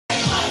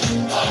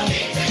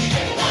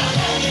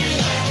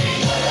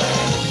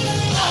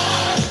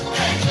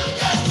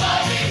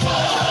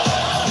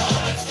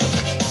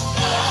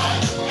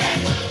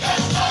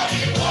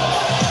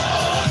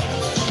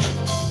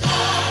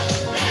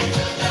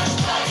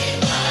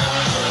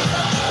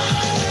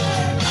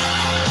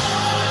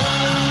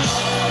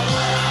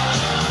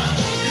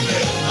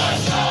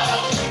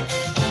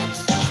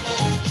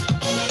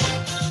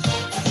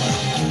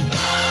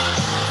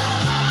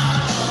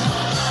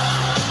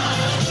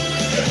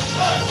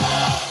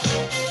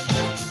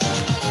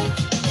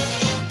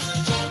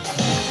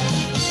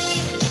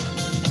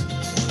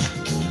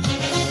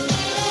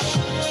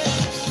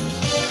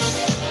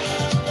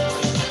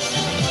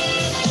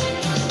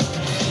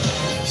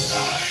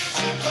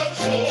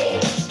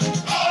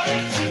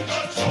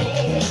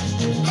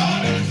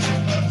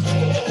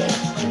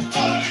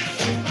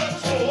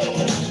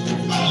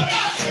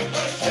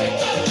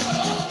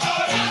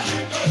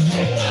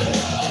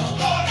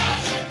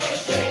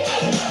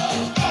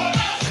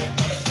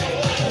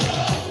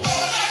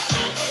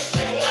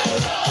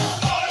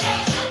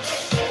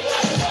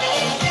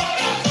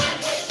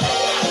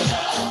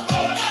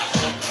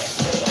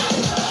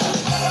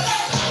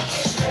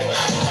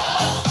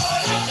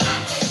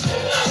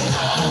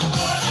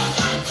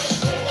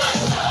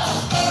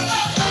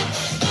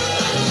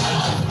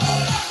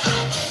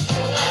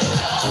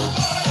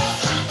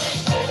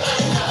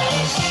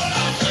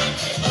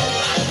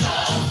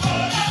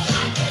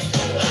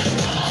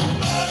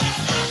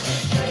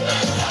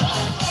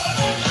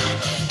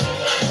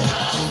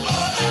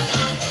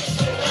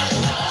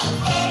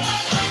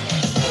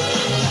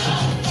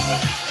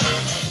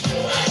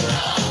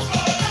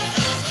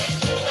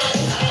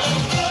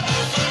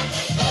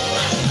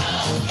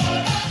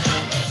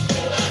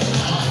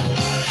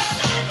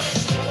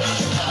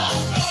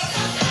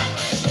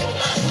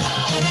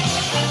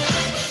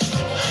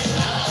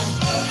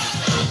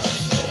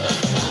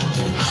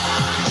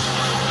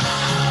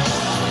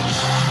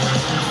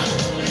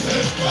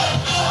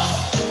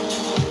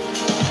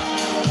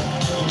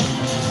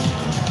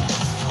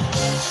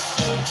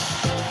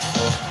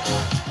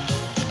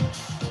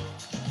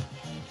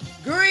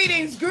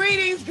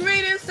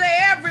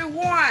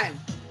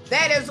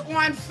that is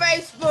on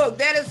Facebook,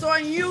 that is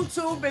on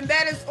YouTube, and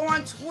that is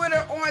on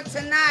Twitter on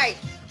tonight.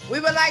 We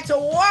would like to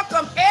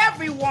welcome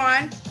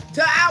everyone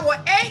to our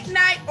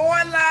 8-night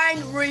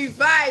online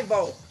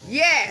revival.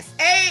 Yes,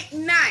 8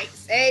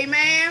 nights.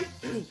 Amen.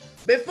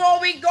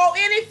 Before we go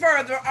any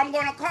further, I'm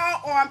going to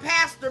call on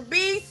Pastor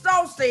B.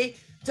 Sosi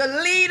to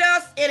lead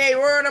us in a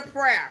word of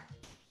prayer.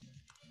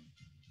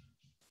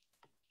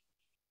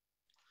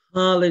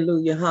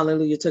 Hallelujah,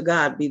 hallelujah. To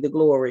God be the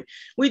glory.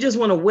 We just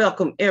want to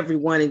welcome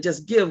everyone and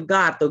just give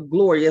God the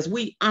glory as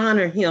we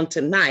honor him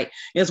tonight,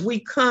 as we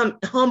come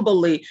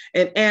humbly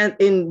and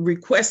in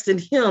requesting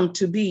him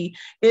to be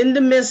in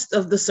the midst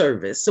of the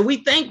service. So we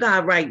thank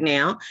God right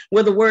now,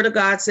 where the word of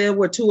God said,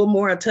 where two or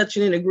more are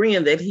touching and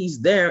agreeing that he's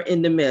there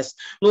in the midst.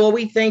 Lord,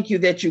 we thank you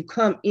that you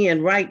come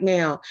in right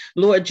now.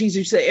 Lord Jesus,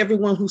 you say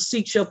everyone who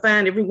seeks shall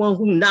find, everyone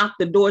who knocks,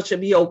 the door shall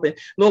be open.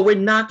 Lord, we're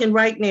knocking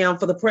right now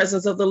for the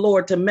presence of the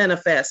Lord to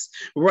manifest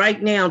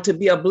right now, to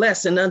be a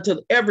blessing unto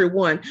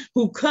everyone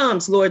who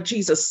comes, Lord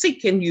Jesus,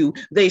 seeking you,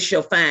 they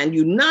shall find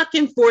you,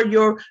 knocking for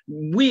your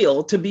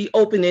will to be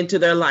open into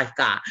their life,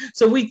 God.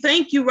 So we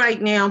thank you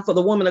right now for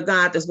the woman of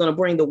God that's going to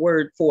bring the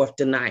word forth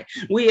tonight.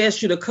 We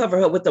ask you to cover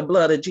her with the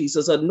blood of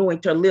Jesus,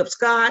 anoint her lips,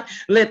 God.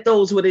 Let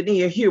those with an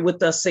ear hear what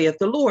thus saith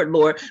the Lord,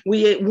 Lord.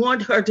 We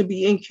want her to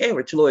be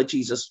encouraged, Lord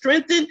Jesus.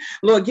 Strengthen,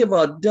 Lord, give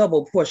her a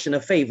double portion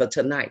of favor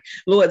tonight,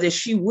 Lord, that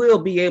she will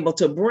be able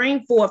to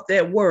bring forth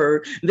that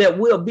word that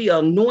will be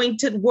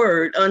anointed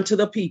word unto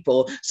the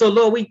people. So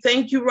Lord, we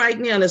thank you right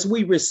now as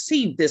we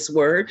receive this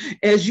word,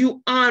 as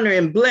you honor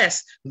and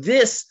bless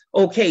this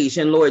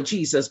occasion, Lord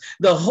Jesus.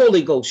 The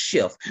Holy Ghost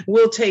shift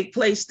will take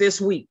place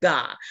this week,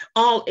 God.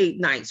 All 8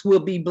 nights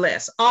will be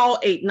blessed. All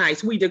 8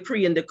 nights we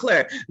decree and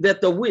declare that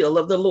the will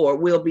of the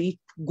Lord will be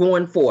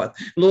going forth.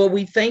 Lord,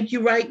 we thank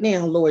you right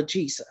now, Lord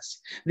Jesus,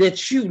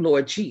 that you,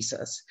 Lord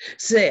Jesus,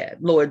 said,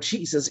 Lord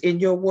Jesus, in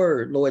your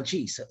word, Lord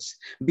Jesus,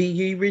 be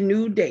ye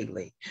renewed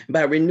daily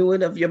by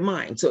renewing of your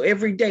mind. So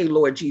every day,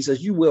 Lord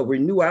Jesus, you will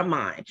renew our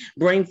mind,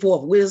 bring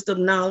forth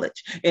wisdom,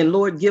 knowledge, and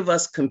Lord, give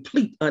us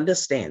complete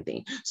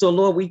understanding. So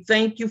Lord, we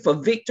thank you for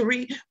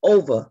victory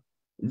over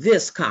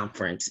this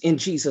conference. In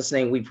Jesus'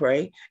 name we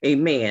pray.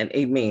 Amen,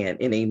 amen,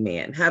 and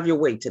amen. Have your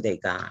way today,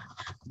 God.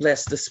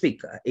 Bless the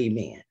speaker.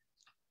 Amen.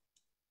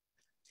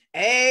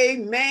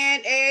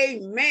 Amen.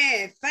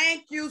 Amen.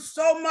 Thank you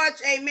so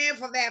much. Amen.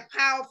 For that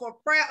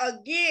powerful prayer.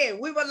 Again,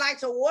 we would like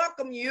to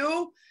welcome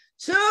you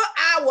to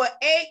our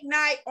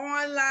 8-night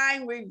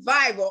online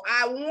revival.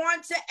 I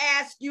want to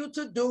ask you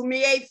to do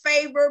me a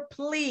favor,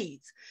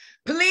 please.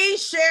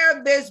 Please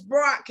share this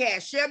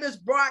broadcast. Share this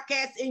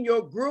broadcast in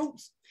your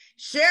groups.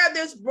 Share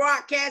this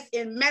broadcast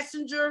in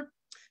Messenger.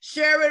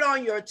 Share it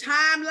on your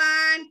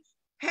timeline.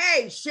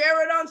 Hey,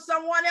 share it on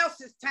someone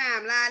else's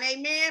timeline.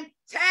 Amen.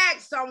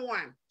 Tag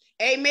someone.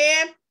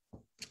 Amen.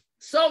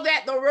 So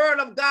that the word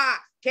of God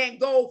can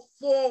go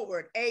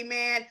forward.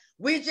 Amen.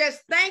 We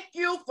just thank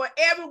you for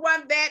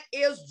everyone that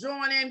is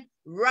joining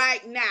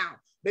right now.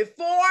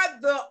 Before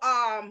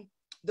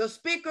the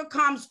speaker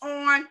comes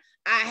on,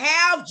 I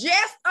have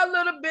just a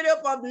little bit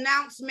of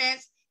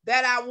announcements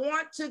that I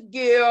want to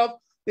give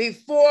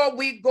before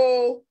we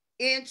go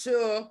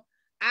into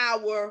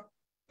our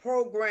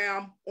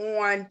program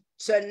on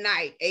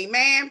tonight.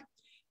 Amen.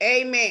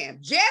 Amen.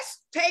 Just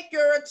take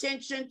your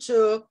attention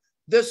to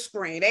the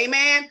screen.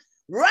 Amen.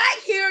 Right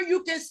here,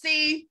 you can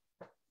see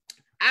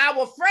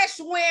our fresh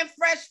wind,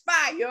 fresh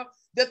fire,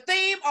 the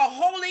theme of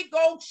Holy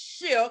Ghost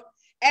shift,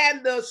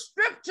 and the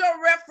scripture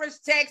reference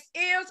text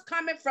is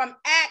coming from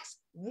Acts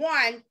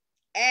 1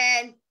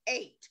 and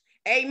 8.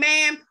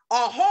 Amen. A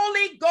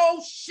Holy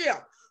Ghost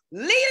shift.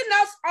 Leading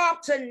us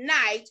off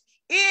tonight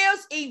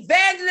is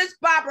Evangelist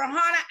Barbara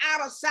Hunter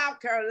out of South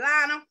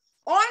Carolina.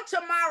 On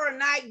tomorrow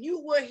night,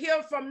 you will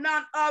hear from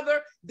none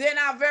other than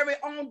our very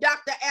own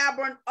Dr.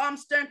 Albert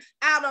Umston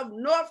out of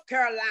North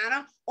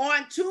Carolina.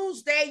 On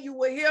Tuesday, you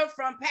will hear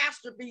from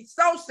Pastor B.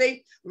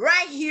 Sosi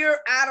right here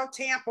out of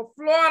Tampa,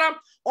 Florida.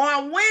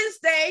 On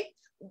Wednesday,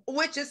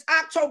 which is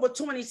October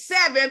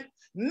 27th,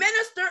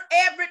 Minister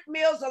Everett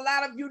Mills, a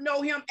lot of you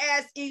know him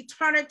as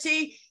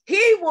Eternity.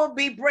 He will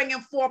be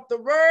bringing forth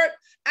the word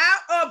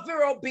out of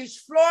Vero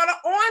Beach, Florida.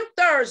 On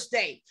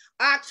Thursday,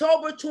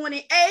 October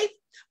 28th,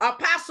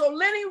 Apostle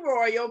Lenny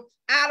Royal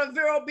out of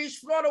Vero Beach,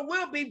 Florida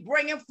will be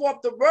bringing forth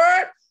the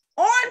word.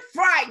 On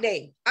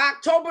Friday,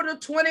 October the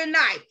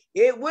 29th,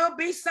 it will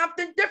be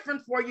something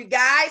different for you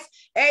guys.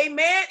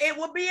 Amen. It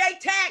will be a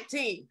tag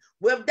team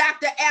with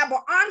Dr.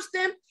 Albert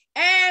Armstrong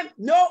and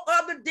no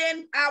other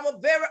than our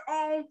very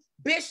own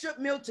Bishop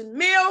Milton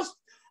Mills.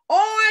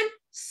 On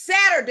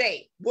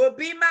Saturday will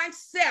be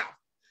myself.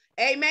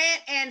 Amen.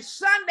 And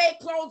Sunday,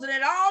 closing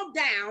it all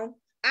down,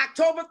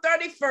 October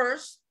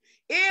 31st,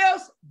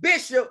 is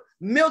Bishop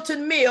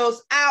Milton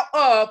Mills out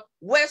of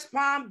West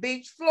Palm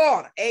Beach,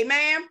 Florida.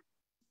 Amen.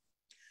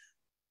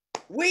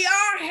 We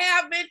are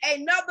having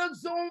another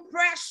Zoom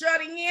prayer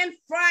shutting in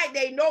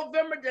Friday,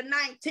 November the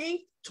 19th,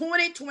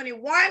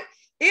 2021.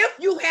 If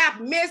you have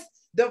missed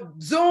the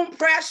Zoom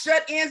prayer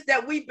shut-ins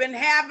that we've been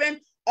having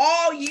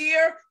all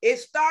year. It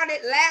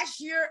started last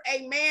year,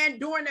 amen,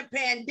 during the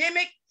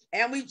pandemic,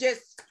 and we'll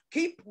just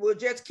keep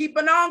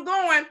it on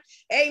going.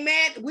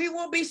 Amen. We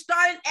will be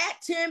starting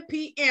at 10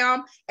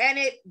 p.m. and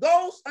it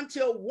goes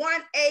until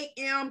 1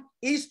 a.m.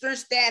 Eastern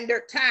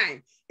Standard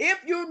Time.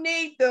 If you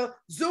need the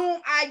Zoom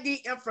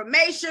ID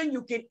information,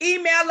 you can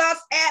email us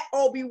at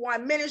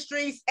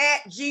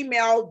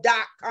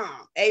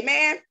ObiOneMinistries@gmail.com.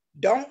 Amen.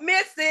 Don't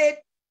miss it.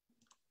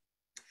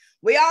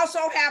 We also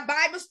have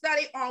Bible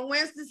study on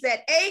Wednesdays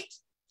at 8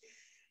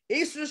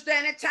 Eastern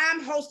Standard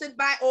Time, hosted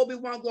by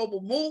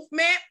ObiOneGlobal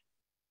Movement.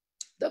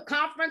 The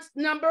conference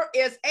number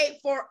is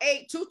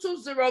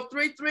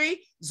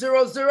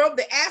 848-220-3300.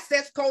 The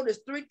access code is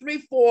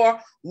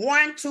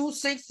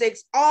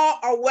 334-1266. All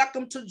are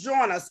welcome to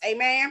join us.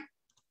 Amen.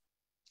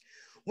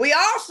 We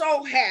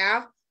also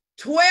have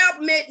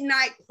 12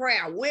 midnight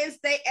prayer,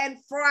 Wednesday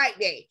and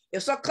Friday.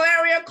 It's a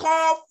clarion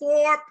call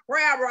for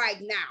prayer right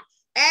now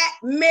at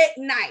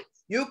midnight.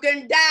 You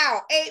can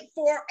dial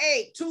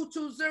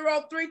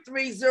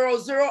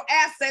 848-220-3300,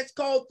 access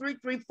code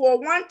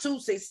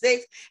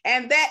 334-1266,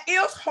 and that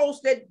is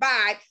hosted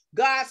by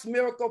God's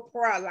Miracle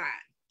Prayer Line.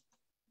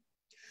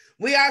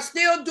 We are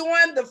still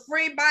doing the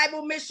free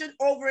Bible mission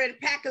over in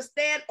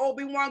Pakistan,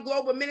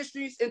 ObiOneGlobal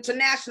Ministries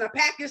International,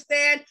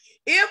 Pakistan.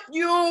 If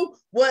you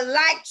would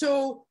like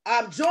to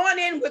join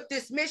in with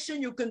this mission,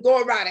 you can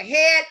go right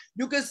ahead.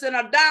 You can send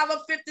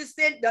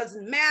 $1.50,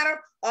 doesn't matter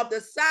of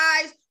the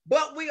size.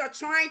 But we are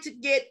trying to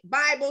get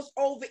Bibles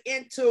over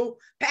into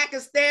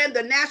Pakistan.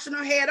 The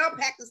national head of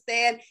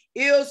Pakistan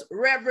is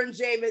Reverend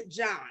David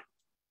John.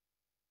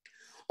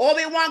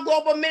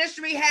 ObiOneGlobal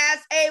Ministry has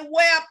a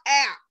web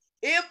app.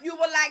 If you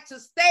would like to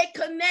stay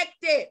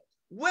connected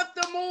with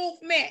the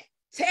movement,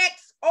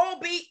 text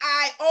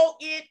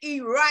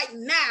ObiOne right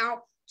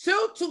now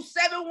to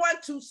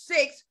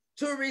 7126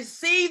 to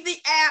receive the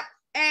app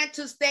and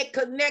to stay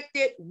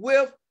connected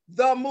with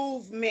the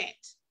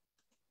movement.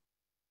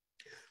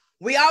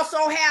 We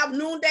also have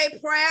noonday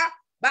prayer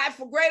by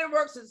For Greater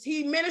Works is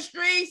He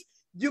Ministries.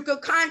 You can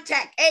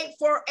contact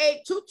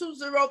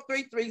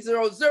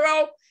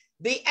 848-220-3300.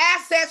 The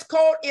access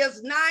code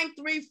is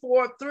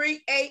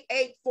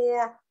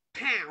 934-3884#.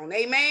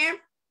 Amen.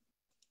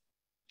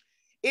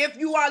 If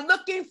you are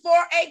looking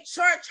for a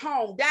church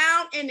home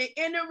down in the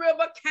Inner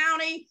River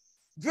County,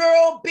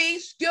 Vero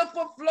Beach,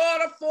 Guilford,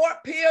 Florida,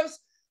 Fort Pierce,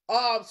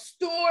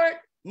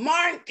 Stewart,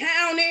 Martin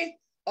County,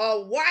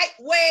 White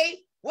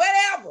Way,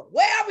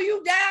 wherever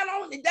you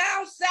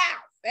down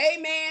south,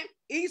 amen,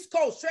 East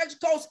Coast, Treasure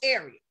Coast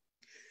area.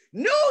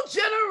 New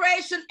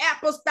Generation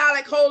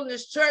Apostolic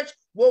Holiness Church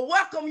will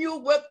welcome you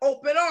with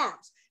open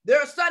arms.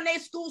 Their Sunday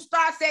school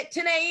starts at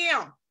 10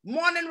 a.m.,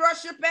 morning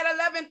worship at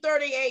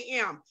 11:30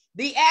 a.m.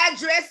 The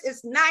address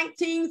is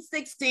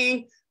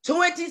 1916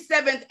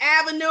 27th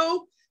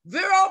Avenue,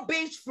 Vero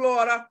Beach,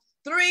 Florida,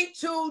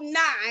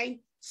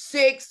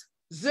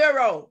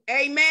 32960.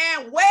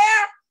 Amen.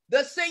 Where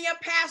the senior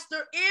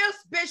pastor is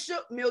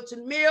Bishop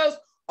Milton Mills,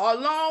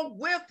 along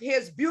with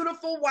his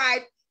beautiful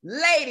wife,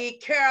 Lady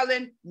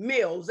Carolyn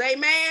Mills.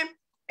 Amen.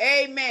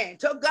 Amen.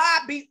 To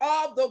God be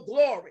all the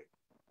glory.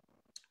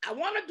 I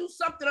want to do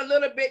something a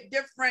little bit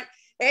different.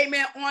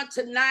 Amen. On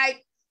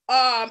tonight,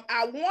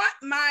 I want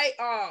my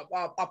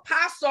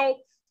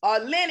apostle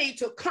Lenny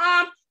to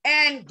come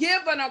and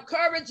give an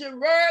encouraging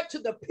word to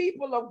the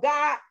people of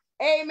God.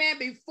 Amen.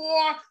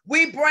 Before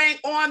we bring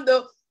on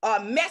the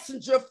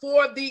messenger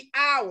for the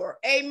hour.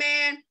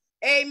 Amen.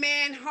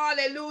 Amen.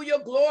 Hallelujah.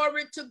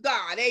 Glory to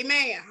God.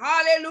 Amen.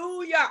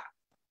 Hallelujah.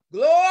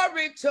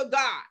 Glory to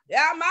God.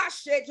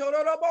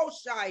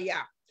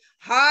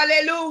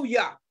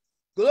 Hallelujah.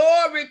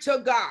 Glory to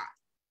God.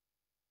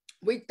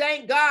 We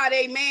thank God.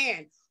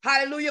 Amen.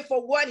 Hallelujah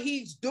for what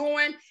he's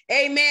doing.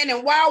 Amen.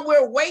 And while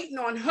we're waiting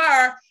on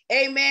her,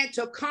 amen,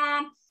 to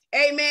come,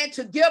 amen,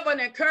 to give an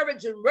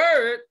encouraging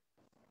word,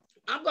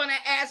 I'm going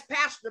to ask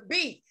Pastor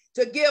B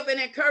to give an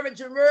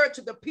encouraging word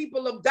to the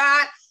people of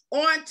God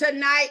on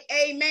tonight.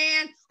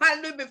 Amen.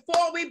 Hallelujah.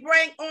 Before we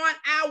bring on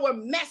our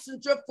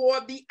messenger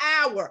for the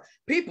hour,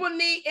 people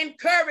need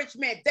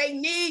encouragement. They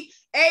need,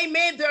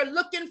 amen, they're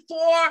looking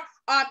for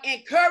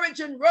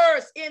encouraging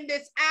words in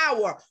this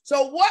hour.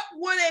 So what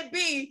would it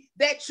be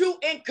that you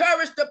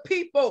encourage the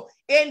people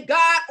in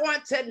God on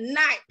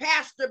tonight,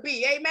 Pastor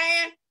B?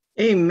 Amen.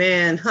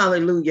 Amen.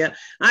 Hallelujah.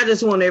 I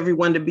just want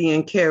everyone to be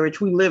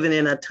encouraged. We're living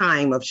in a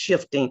time of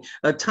shifting,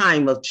 a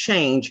time of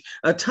change,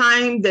 a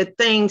time that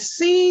things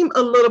seem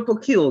a little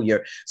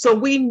peculiar. So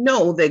we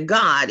know that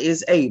God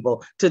is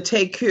able to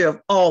take care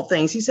of all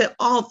things. He said,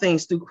 all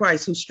things through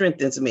Christ who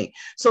strengthens me.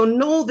 So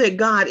know that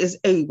God is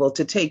able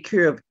to take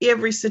care of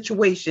every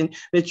situation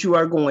that you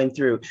are going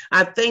through.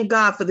 I thank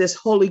God for this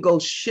Holy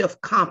Ghost Shift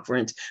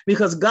Conference,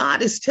 because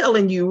God is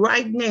telling you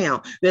right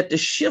now that the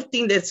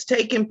shifting that's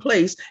taking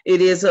place,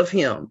 it is of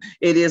him.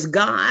 It is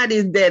God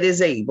that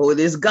is able. It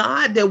is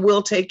God that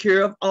will take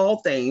care of all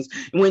things.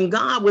 When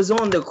God was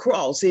on the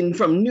cross and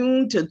from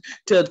noon to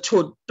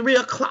 3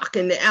 o'clock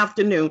in the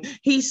afternoon,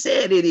 he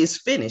said it is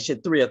finished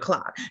at 3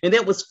 o'clock. And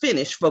that was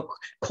finished for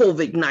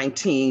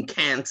COVID-19,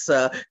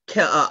 cancer,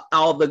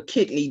 all the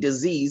kidney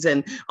disease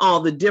and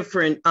all the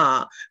different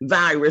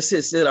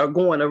viruses that are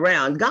going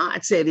around.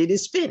 God said it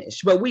is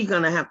finished, but we're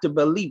going to have to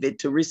believe it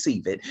to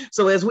receive it.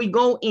 So as we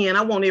go in,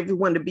 I want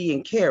everyone to be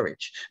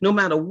encouraged. No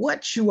matter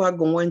what you are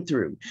going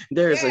through,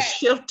 there is a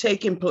shift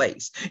taking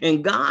place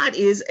and God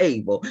is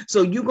able.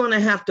 So you're going to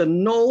have to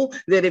know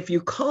that if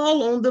you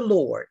call on the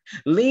Lord,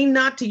 lean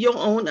not to your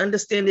own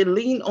understanding,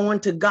 lean on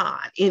to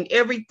God in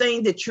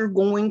everything that you're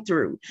going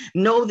through.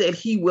 Know that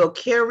he will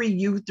carry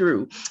you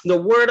through. The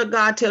word of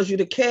God tells you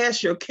to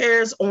cast your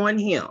cares on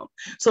him.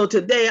 So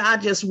today I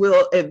just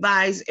will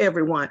advise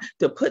everyone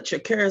to put your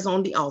cares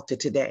on the altar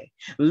today.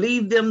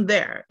 Leave them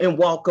there and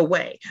walk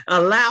away.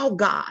 Allow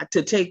God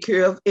to take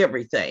care of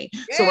everything.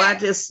 So I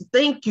just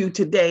thank you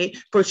today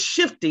for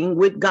shifting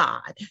with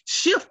God.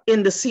 Shift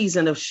in the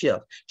season of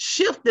shift.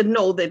 Shift to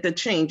know that the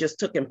change has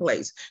taken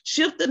place.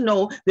 Shift to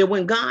know that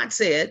when God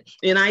said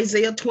in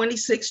Isaiah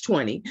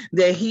 26:20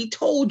 that he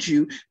told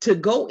you to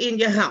go in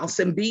your house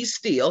and be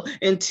still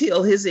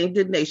until his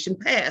indignation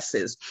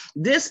passes.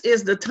 This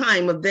is the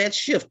time of that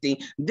shifting.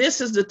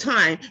 This is the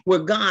time where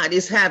God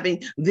is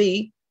having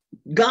the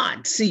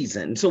God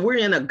season. So we're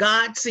in a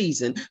God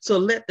season. So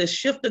let the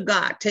shift of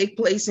God take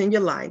place in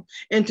your life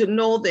and to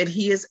know that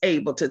he is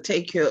able to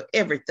take care of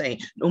everything,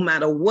 no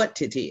matter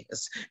what it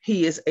is.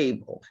 He is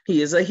able.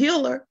 He is a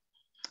healer.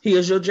 He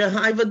is your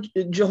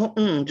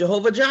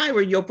Jehovah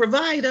Jireh, your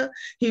provider.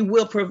 He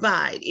will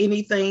provide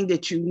anything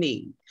that you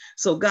need.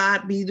 So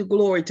God be the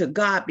glory. To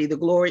God be the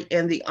glory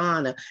and the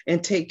honor,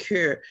 and take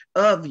care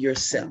of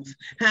yourself.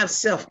 Have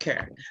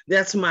self-care.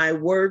 That's my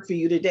word for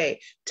you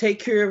today. Take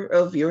care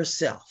of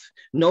yourself.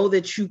 Know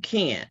that you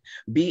can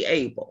be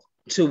able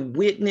to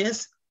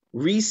witness,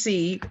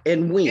 receive,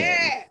 and win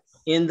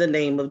in the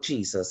name of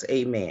Jesus.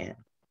 Amen.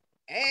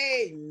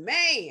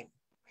 Amen.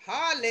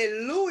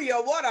 Hallelujah.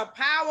 What a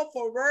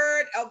powerful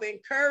word of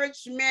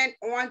encouragement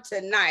on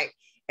tonight.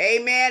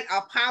 Amen.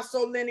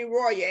 Apostle Lenny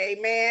Royer.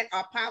 Amen.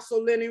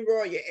 Apostle Lenny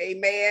Royer.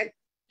 Amen.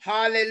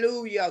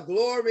 Hallelujah.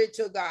 Glory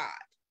to God.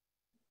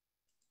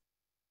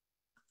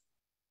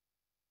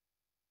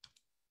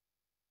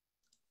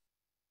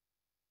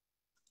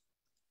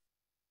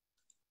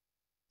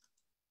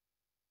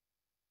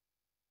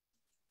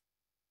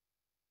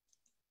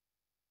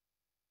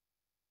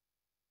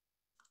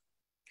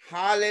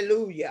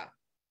 Hallelujah.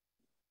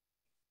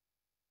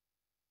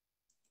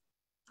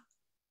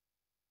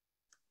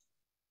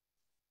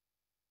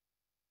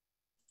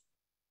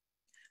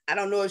 I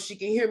don't know if she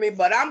can hear me,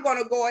 but I'm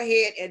going to go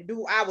ahead and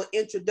do our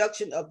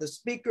introduction of the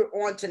speaker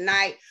on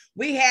tonight.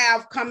 We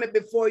have coming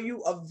before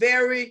you a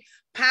very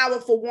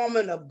powerful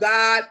woman of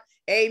God.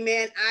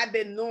 Amen. I've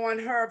been knowing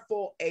her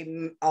for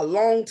a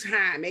long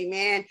time.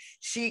 Amen.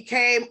 She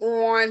came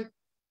on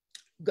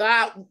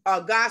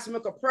God's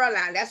Miracle Prayer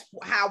Line. That's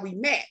how we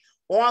met.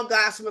 On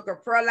God's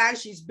Miracle Prayer Line.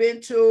 She's been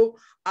to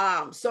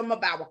some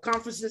of our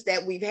conferences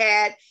that we've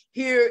had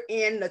here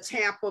in the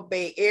Tampa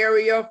Bay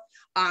area.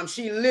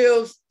 She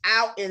lives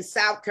out in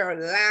South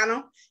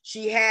Carolina.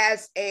 She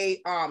has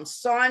a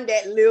son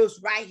that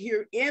lives right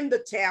here in the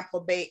Tampa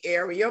Bay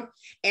area.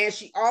 And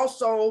she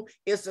also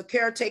is the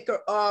caretaker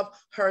of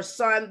her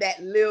son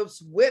that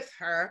lives with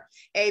her.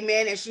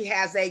 Amen. And she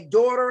has a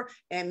daughter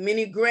and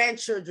many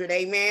grandchildren.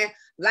 Amen.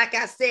 Like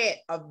I said,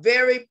 a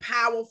very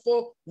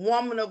powerful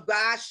woman of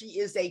God. She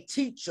is a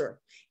teacher.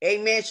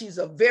 Amen. She's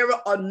a very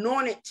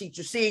anointed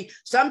teacher. See,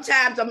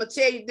 sometimes I'm going to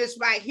tell you this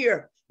right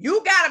here.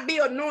 You got to be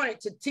anointed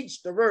to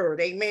teach the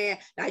word. Amen.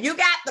 Now you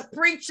got the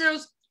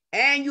preachers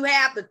and you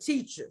have the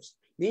teachers.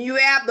 Then you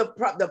have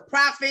the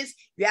prophets,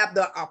 you have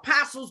the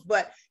apostles,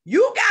 but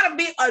you got to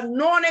be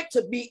anointed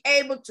to be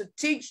able to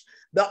teach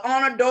the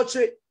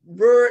unadulterated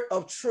word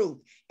of truth.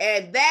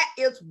 And that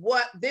is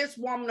what this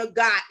woman of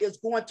God is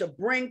going to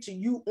bring to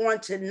you on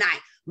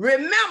tonight.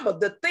 Remember,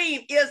 the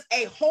theme is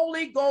a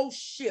Holy Ghost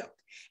shift.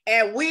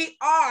 And we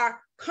are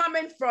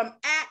coming from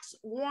Acts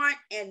 1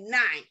 and 9.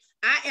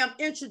 I am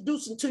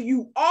introducing to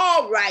you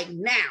all right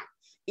now,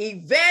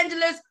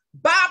 Evangelist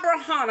Barbara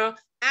Hunter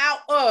out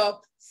of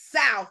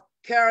South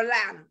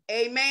Carolina.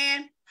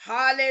 Amen.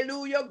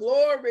 Hallelujah.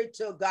 Glory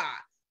to God.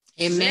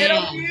 Amen. Let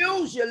them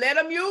use you. Let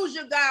them use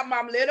you, God,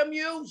 Mom. Let them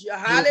use you.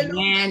 Hallelujah.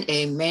 Amen.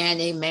 Amen.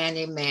 Amen.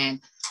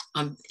 Amen.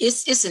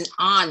 It's an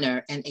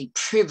honor and a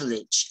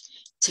privilege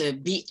to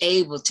be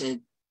able to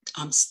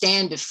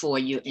stand before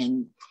you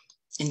and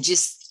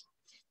just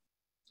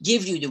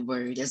give you the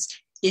word as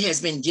it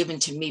has been given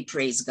to me.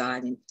 Praise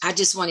God. And I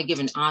just want to give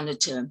an honor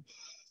to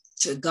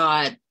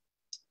God.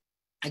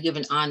 I give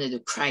an honor to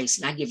Christ,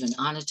 and I give an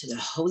honor to the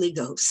Holy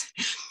Ghost.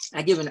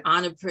 I give an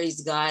honor,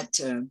 praise God,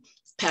 to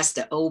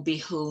Pastor Obi,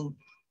 who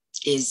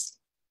is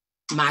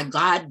my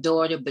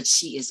goddaughter, but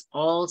she is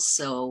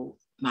also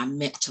my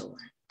mentor.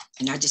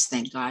 And I just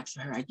thank God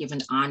for her. I give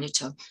an honor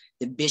to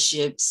the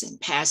bishops and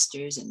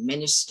pastors and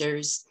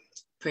ministers,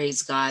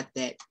 praise God,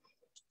 that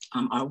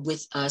are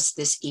with us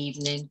this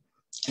evening.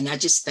 And I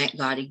just thank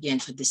God again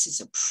for this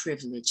is a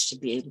privilege to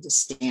be able to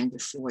stand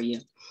before you.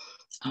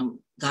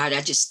 God,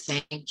 I just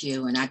thank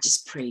you and I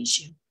just praise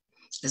you.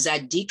 As I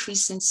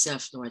decrease in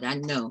self, Lord, I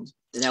know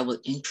that I will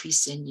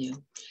increase in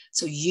you.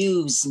 So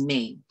use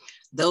me.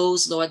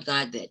 Those, Lord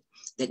God,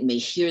 that may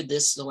hear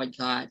this, Lord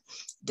God,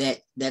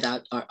 that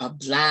are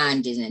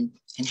blinded and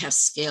have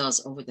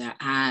scales over their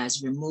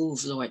eyes.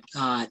 Remove, Lord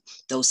God,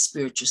 those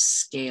spiritual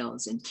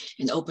scales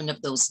and open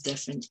up those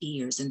deafened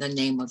ears in the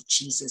name of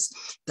Jesus.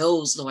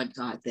 Those, Lord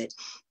God, that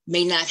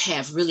may not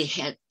have really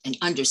had an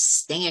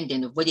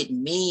understanding of what it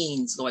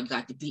means, Lord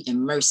God, to be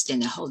immersed in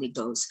the Holy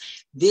Ghost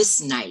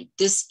this night,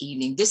 this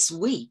evening, this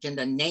week, in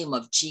the name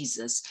of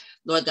Jesus.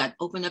 Lord God,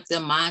 open up their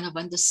mind of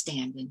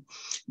understanding.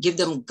 Give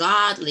them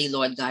godly,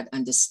 Lord God,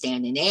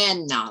 understanding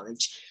and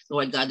knowledge,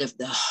 Lord God, of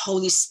the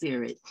Holy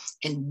Spirit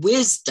and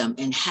wisdom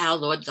and how,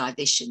 Lord God,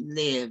 they should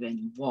live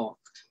and walk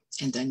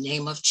in the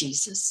name of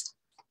Jesus.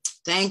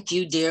 Thank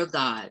you, dear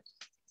God.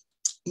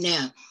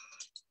 Now,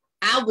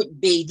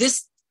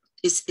 this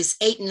is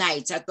 8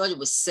 nights. I thought it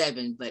was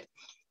 7, but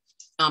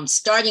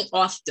starting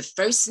off the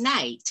first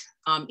night,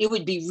 it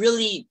would be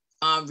really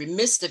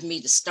remiss of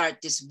me to start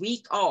this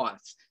week off,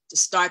 to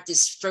start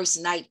this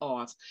first night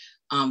off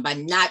by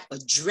not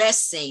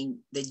addressing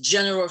the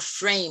general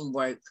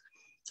framework,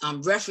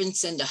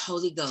 referencing the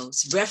Holy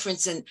Ghost,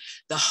 referencing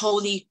the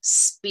Holy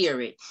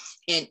Spirit,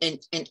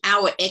 and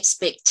our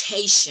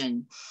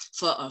expectation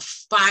for a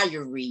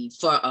fiery,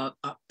 for a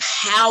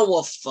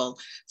powerful,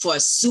 for a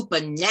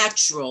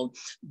supernatural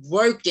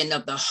working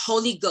of the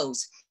Holy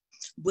Ghost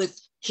with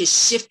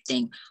his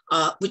shifting,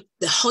 with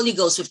the Holy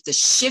Ghost, with the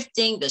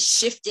shifting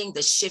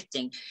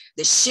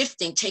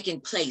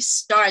taking place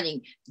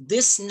starting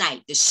this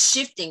night, the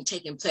shifting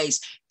taking place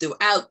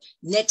throughout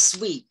next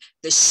week,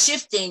 the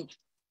shifting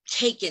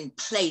taking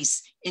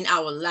place in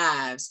our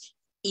lives,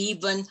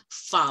 even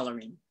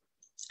following.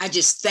 I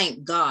just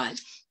thank God.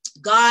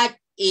 God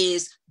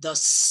is the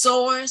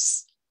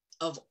source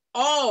of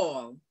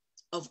all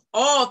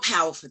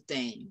powerful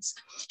things.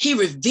 He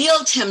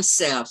revealed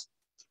himself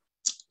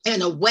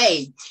in a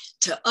way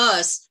to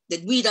us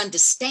that we'd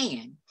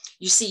understand.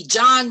 You see,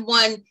 John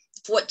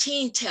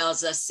 1:14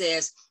 tells us,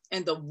 says,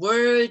 and the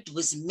word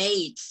was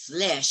made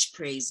flesh,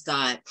 praise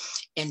God,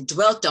 and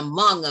dwelt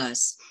among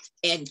us.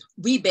 And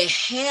we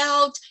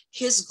beheld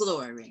his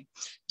glory,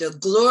 the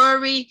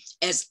glory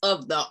as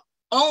of the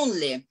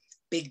only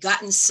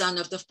begotten Son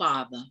of the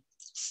Father,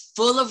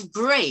 full of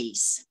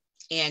grace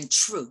and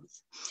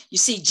truth. You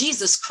see,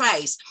 Jesus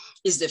Christ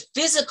is the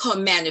physical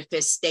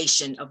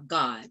manifestation of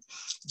God.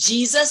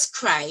 Jesus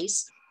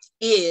Christ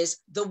is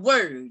the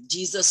Word.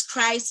 Jesus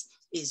Christ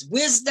is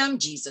wisdom.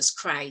 Jesus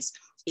Christ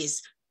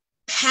is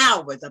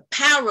power, the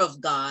power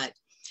of God,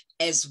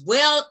 as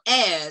well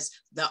as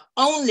the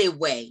only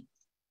way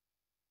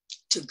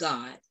to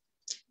God.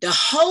 The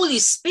Holy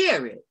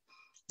Spirit,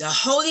 the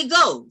Holy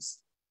Ghost,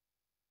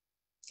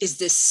 is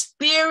the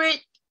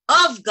Spirit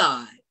of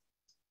God.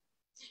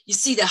 You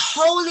see, the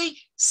Holy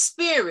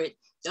Spirit,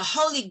 the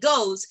Holy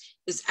Ghost,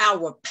 is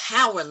our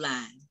power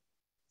line.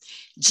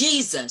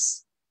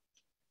 Jesus,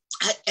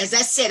 as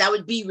I said, I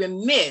would be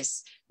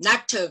remiss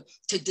not to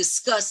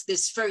discuss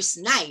this first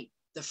night,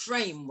 the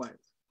framework.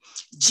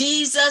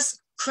 Jesus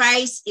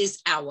Christ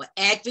is our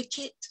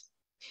advocate.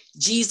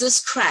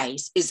 Jesus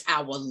Christ is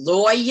our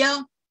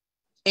lawyer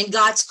in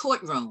God's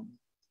courtroom.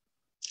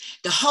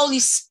 The Holy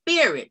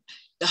Spirit,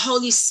 the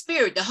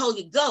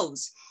Holy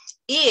Ghost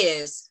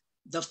is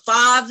the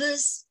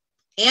Father's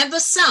and the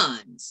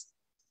Son's.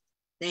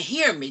 Now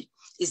hear me,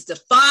 is the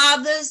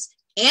Father's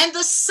and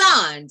the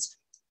Son's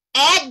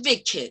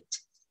advocate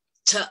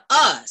to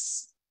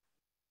us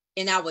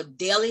in our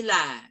daily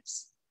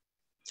lives.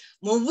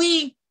 When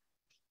we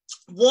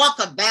talk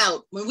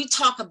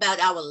about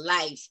our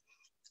life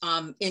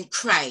in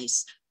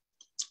Christ,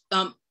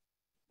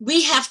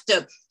 we have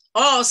to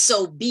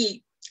also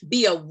be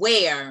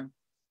aware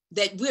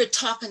that we're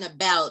talking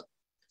about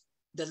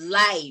the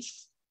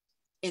life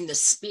in the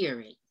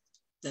Spirit,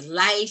 the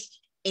life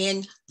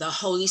in the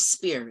Holy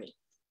Spirit.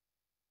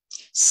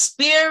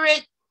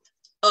 Spirit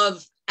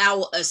of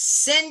our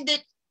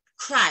ascended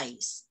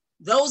Christ,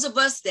 those of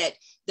us that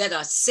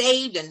are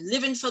saved and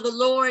living for the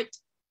Lord,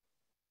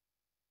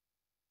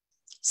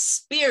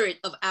 Spirit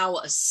of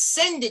our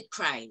ascended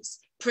Christ,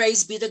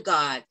 praise be to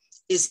God,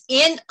 is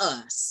in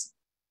us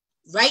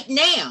right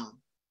now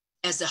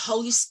as the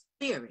Holy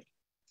Spirit.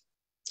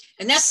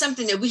 And that's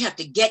something that we have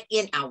to get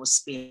in our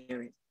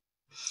spirit.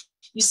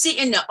 You see,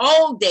 in the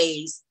old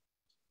days,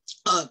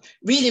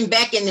 reading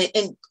back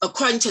in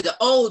according to the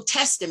Old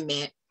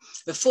Testament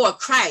before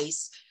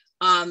Christ,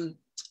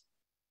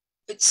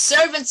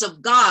 servants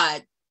of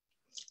God,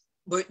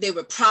 they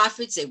were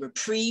prophets, they were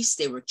priests,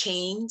 they were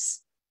kings.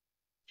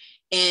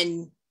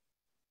 And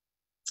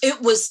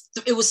it was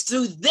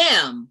through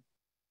them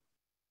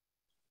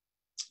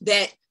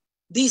that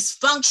these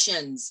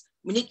functions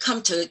when it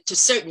comes to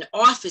certain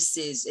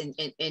offices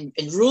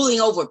and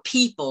ruling over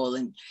people,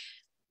 and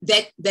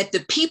that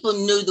the people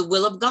knew the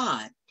will of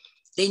God.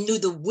 They knew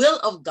the will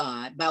of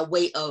God by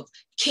way of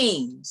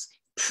kings,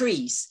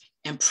 priests,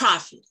 and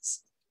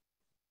prophets.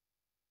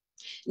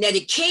 Now,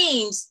 the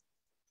kings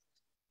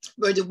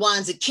were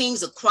the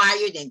kings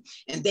acquired,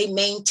 and they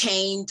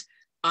maintained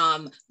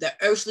the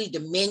earthly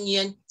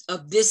dominion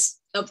of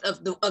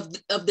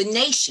the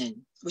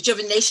nation,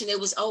 whichever nation it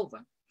was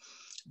over.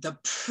 The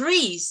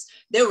priests,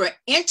 they were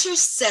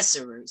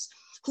intercessors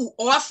who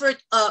offered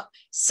up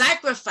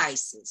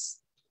sacrifices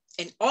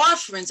and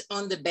offerings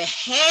on the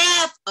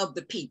behalf of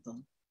the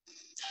people.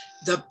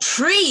 The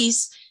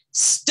priests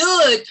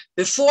stood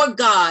before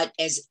God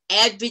as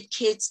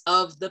advocates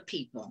of the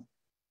people.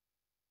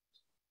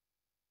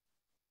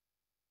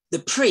 The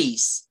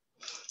priest,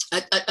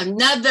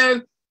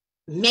 another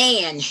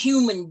man,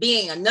 human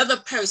being, another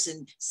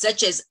person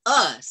such as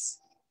us,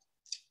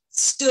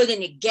 stood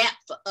in a gap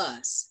for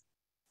us.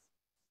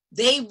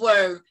 They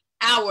were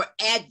our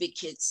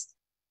advocates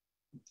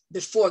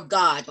before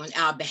God on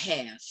our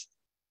behalf.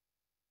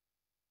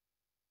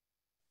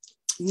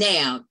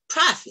 Now,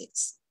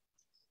 prophets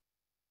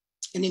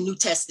in the New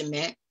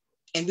Testament,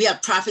 and we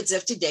have prophets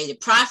of today. The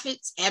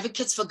prophets,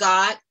 advocates for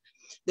God,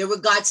 they were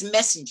God's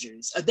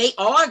messengers, or they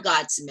are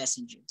God's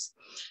messengers.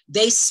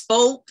 They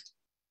spoke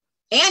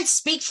and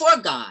speak for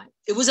God.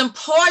 It was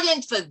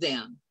important for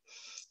them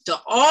to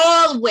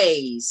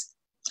always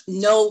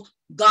know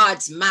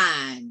God's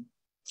mind.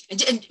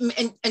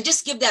 And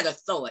just give that a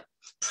thought.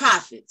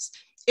 Prophets,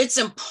 it's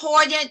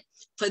important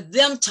for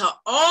them to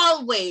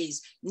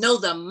always know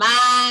the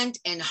mind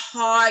and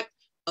heart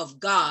of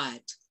God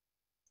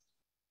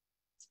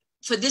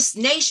for this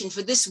nation,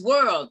 for this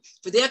world,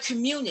 for their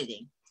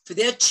community, for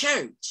their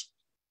church,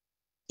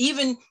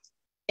 even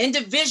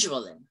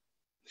individually.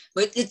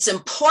 But it's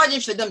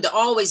important for them to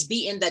always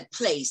be in that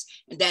place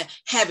and that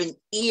have an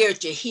ear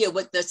to hear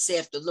what thus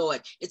saith the Lord.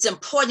 It's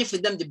important for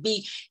them to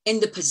be in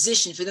the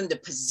position, for them to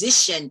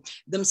position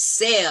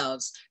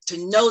themselves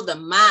to know the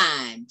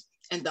mind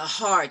and the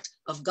heart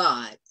of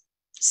God.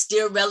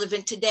 Still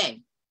relevant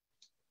today.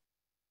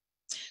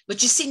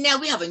 But you see, now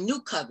we have a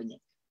new covenant.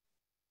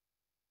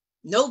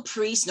 No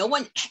priest, no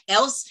one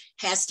else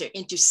has to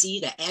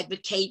intercede or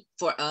advocate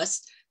for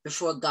us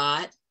before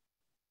God.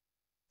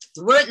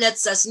 The word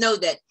lets us know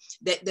that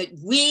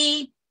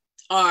we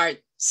are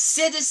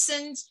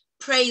citizens,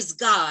 praise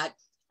God,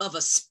 of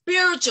a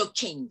spiritual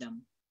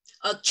kingdom,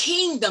 a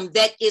kingdom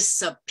that is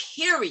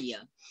superior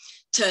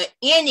to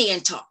any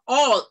and to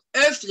all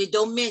earthly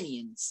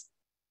dominions.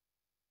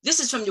 This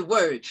is from the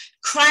word.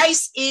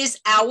 Christ is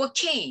our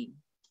King.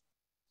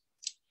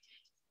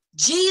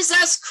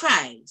 Jesus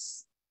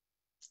Christ,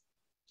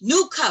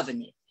 new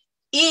covenant,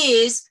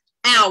 is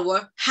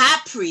our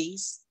high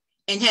priest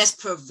and has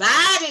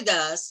provided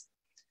us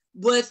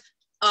with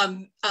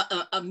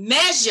a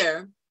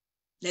measure.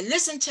 Now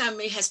listen to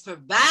me, has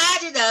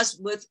provided us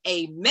with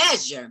a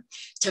measure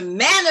to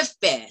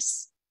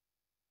manifest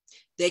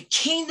the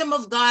kingdom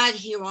of God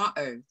here on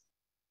earth.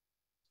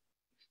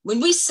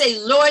 When we say,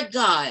 Lord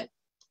God,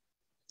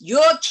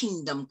 your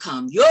kingdom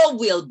come, your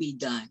will be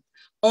done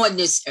on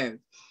this earth.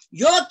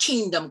 Your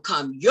kingdom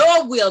come,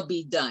 your will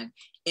be done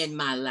in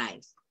my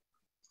life.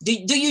 Do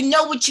you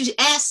know what you're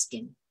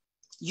asking?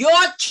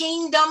 Your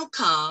kingdom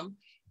come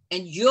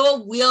and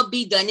your will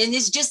be done. And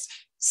it's just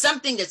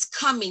something that's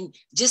coming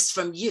just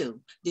from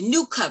you, the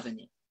new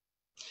covenant.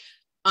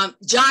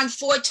 John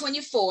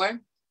 4:24.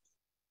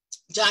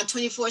 John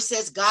 24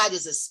 says, God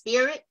is a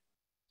spirit,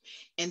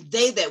 and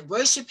they that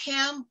worship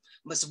him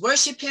must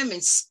worship him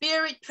in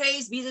spirit,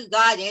 praise be to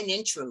God, and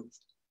in truth.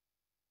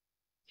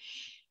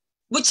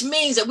 Which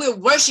means that we're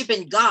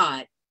worshiping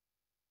God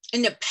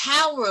in the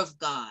power of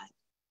God.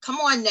 Come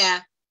on now.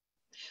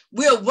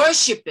 We're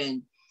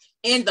worshiping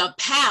in the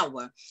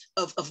power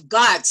of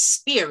God's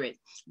spirit.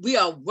 We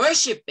are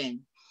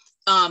worshiping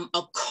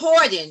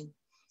according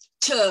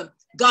to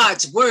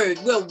God's word.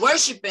 We're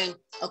worshiping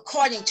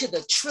according to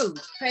the truth.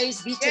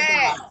 Praise be to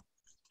God.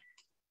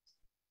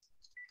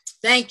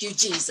 Thank you,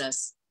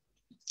 Jesus.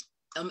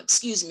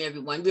 Excuse me,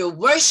 everyone. We're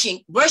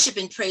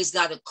worshiping, praise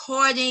God,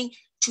 according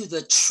to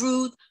the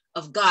truth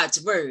of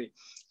God's word.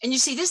 And you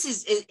see, this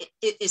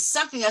is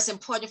something that's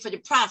important for the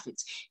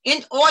prophets.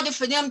 In order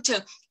for them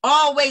to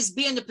always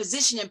be in the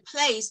position and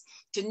place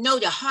to know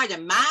the heart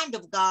and mind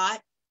of God.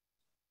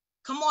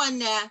 Come on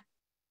now.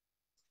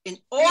 In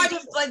order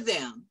for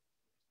them,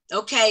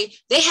 okay,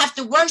 they have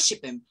to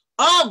worship him.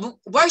 All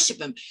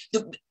worship him.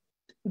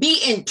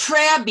 Be in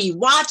prayer, be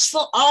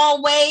watchful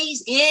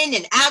always, in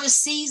and out of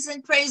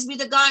season, praise be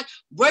to God,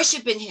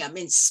 worshiping him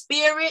in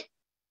spirit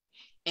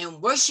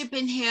and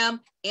worshiping him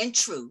in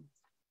truth.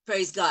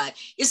 Praise God.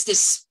 It's the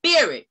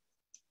spirit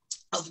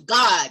of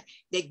God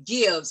that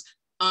gives,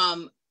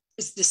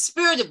 it's the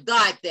spirit of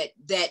God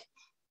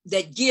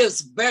that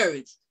gives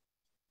birth,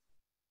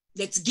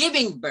 that's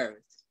giving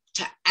birth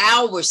to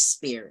our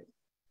spirit.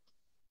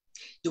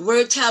 The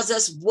word tells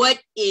us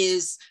what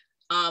is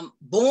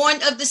born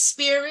of the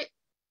spirit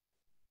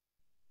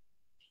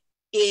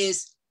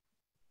is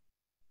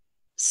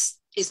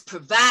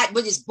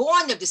what is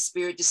born of the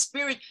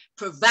Spirit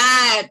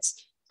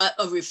provides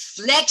a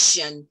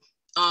reflection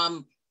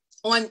on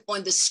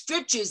the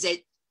scriptures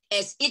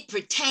as it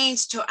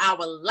pertains to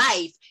our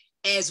life,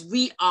 as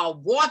we are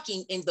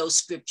walking in those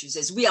scriptures,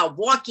 as we are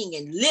walking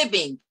and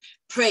living,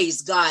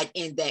 praise God,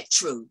 in that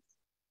truth.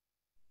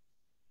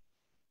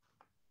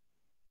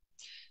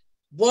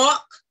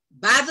 Walk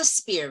by the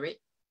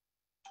Spirit,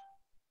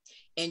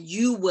 and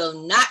you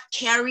will not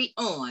carry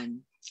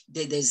on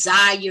the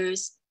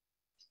desires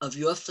of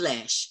your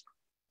flesh.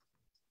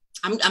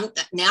 I'm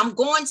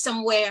going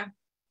somewhere.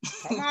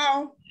 Come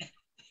on.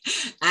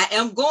 I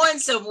am going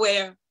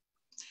somewhere.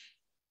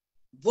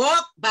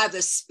 Walk by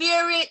the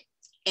Spirit,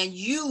 and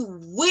you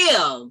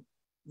will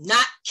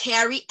not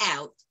carry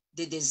out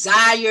the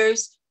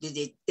desires,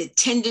 the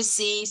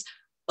tendencies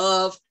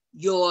of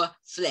your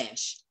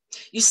flesh.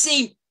 You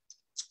see,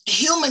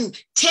 human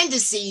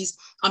tendencies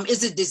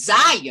is a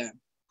desire.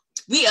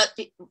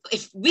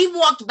 If we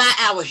walked by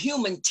our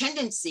human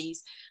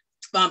tendencies,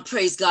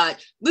 praise God,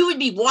 we would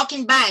be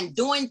walking by and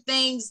doing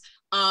things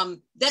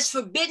that's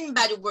forbidden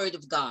by the word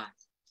of God.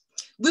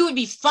 We would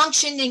be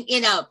functioning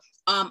in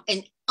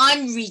an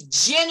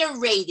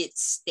unregenerated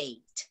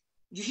state.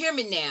 You hear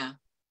me now?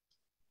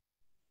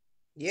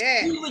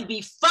 Yeah. We would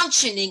be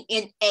functioning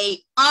in a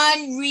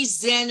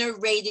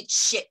unregenerated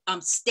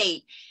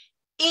state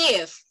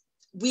if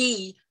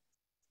we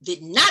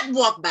did not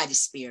walk by the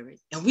Spirit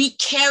and we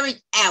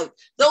carried out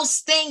those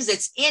things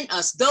that's in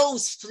us,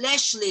 those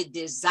fleshly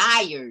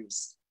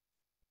desires.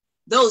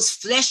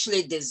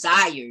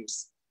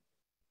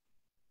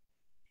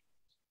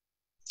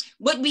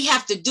 What we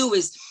have to do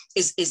is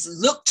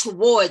look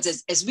towards,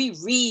 as we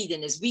read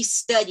and as we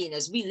study and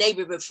as we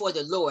labor before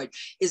the Lord,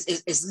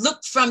 is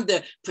look from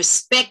the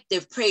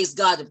perspective, praise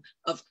God,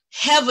 of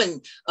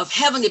heaven, of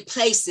heavenly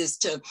places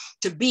to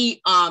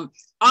be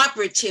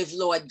operative,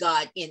 Lord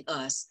God, in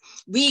us.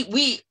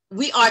 We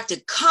are to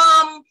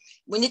come,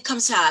 when it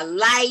comes to our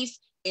life,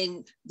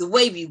 in the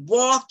way we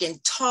walk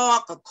and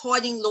talk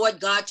according, Lord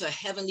God, to a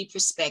heavenly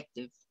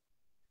perspective.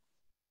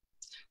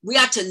 We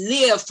are to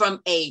live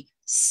from a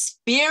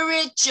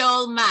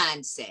spiritual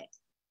mindset.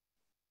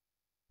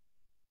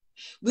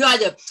 We are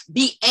to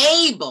be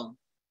able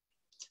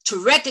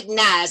to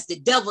recognize the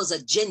devil's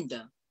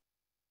agenda.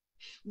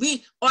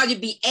 We are to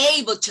be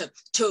able to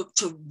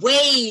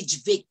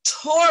wage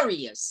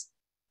victorious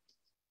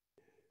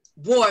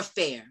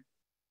warfare.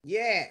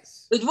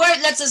 Yes. The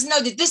word lets us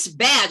know that this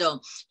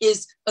battle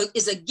is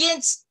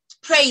against,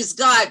 praise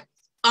God,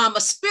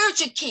 a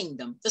spiritual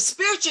kingdom, the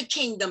spiritual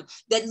kingdom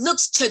that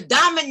looks to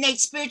dominate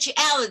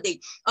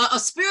spirituality, a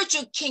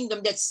spiritual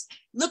kingdom that's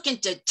looking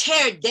to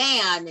tear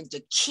down and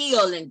to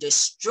kill and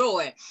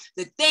destroy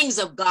the things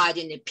of God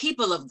and the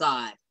people of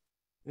God.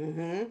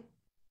 Mm-hmm.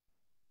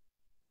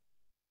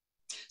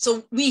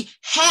 So we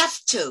have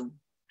to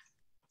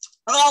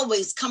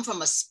always come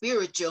from a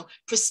spiritual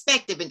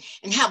perspective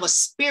and have a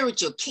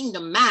spiritual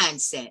kingdom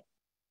mindset.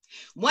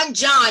 1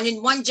 John,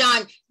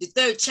 the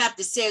 3rd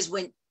chapter says,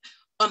 when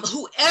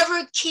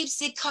whoever keeps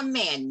the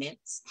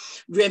commandments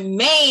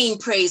remain,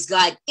 praise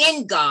God,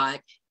 in God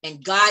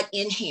and God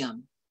in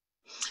him.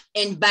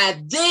 And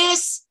by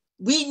this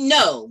we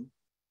know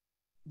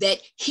that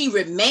he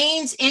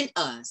remains in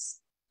us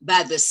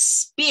by the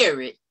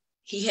Spirit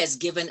he has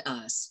given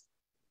us.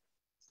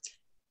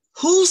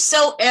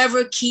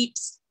 Whosoever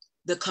keeps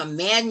the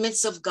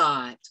commandments of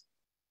God.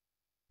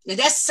 Now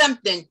that's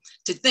something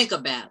to think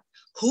about.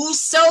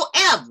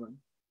 Whosoever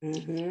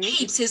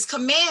keeps his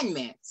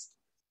commandments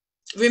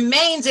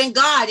remains in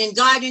God and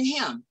God in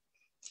him.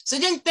 So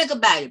then think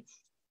about it.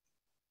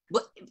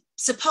 But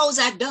suppose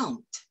I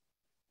don't.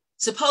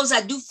 Suppose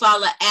I do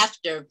follow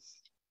after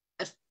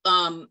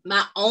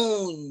my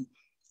own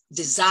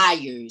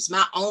desires,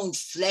 my own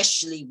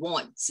fleshly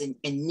wants and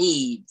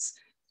needs.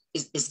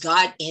 Is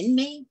God in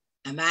me?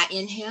 Am I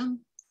in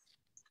him?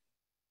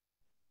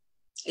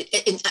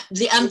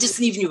 I'm just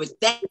leaving you with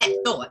that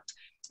thought.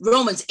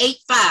 Romans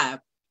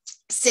 8:5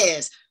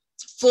 says,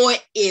 For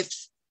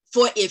if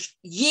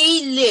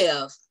ye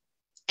live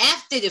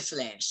after the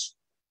flesh,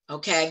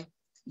 okay,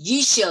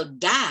 ye shall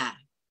die.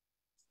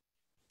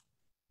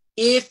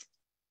 If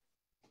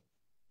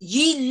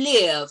ye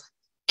live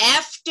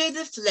after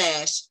the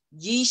flesh,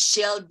 ye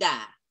shall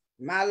die.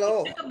 My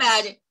Lord. Think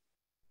about it.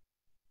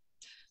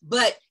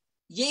 But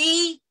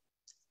yea,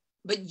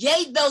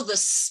 though the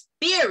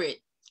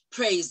Spirit,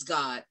 praise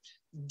God,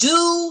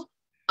 do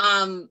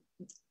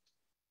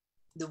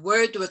the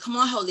word, come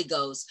on, Holy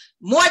Ghost,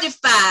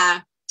 mortify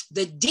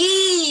the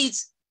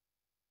deeds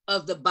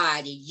of the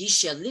body, ye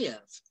shall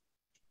live.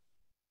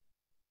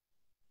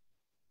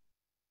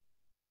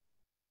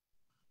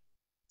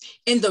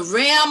 In the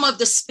realm of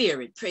the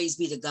Spirit, praise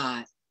be to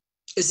God,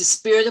 is the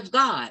Spirit of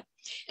God.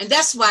 And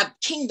that's why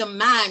kingdom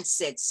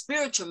mindset,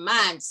 spiritual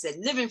mindset,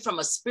 living from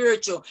a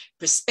spiritual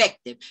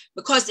perspective,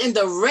 because in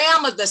the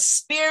realm of the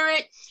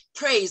Spirit,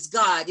 praise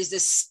God, is the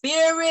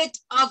Spirit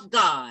of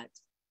God.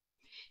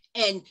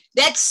 And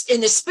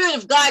the Spirit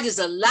of God is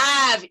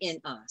alive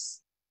in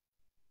us.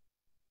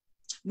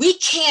 We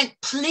can't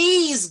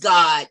please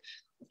God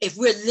if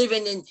we're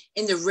living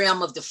in the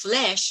realm of the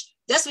flesh.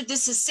 That's what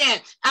this is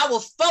saying. Our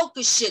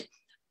focus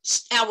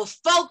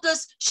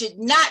should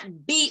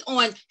not be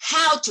on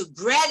how to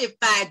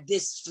gratify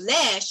this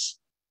flesh,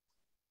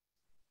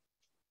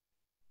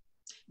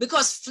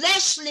 because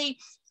flesh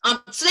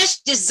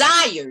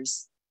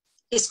desires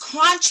is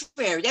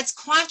contrary. That's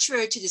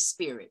contrary to the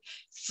spirit.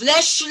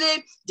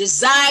 Fleshly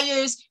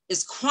desires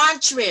is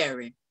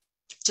contrary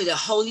to the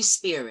Holy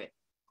Spirit,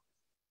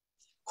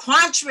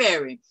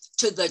 contrary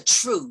to the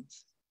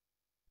truth.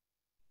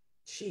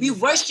 Jesus. We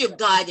worship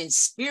God in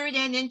spirit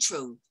and in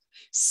truth.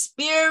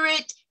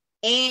 Spirit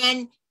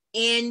and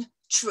in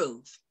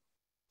truth.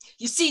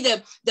 You see,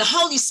 the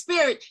Holy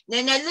Spirit,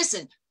 now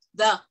listen,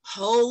 the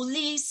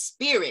Holy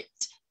Spirit.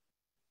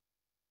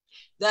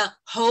 The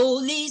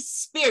Holy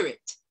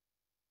Spirit.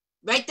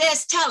 Right there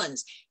it's telling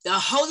us the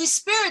Holy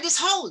Spirit is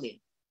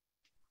holy.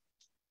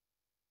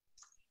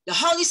 The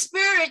Holy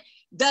Spirit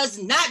does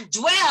not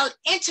dwell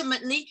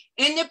intimately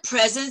in the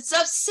presence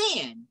of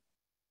sin.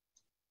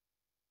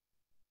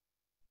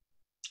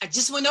 I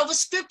just went over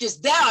scriptures.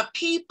 There are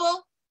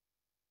people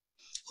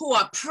who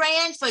are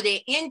praying for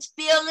the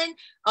infilling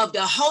of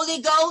the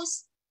Holy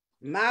Ghost.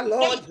 My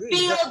Lord. They're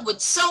filled with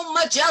so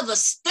much other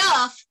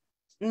stuff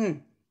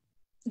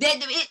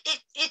that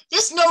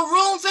there's no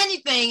room for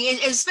anything.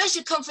 It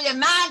especially come from their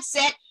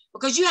mindset,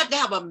 because you have to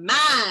have a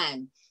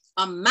mind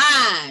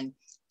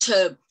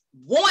to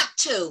want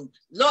to,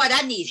 Lord,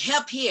 I need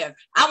help here.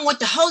 I want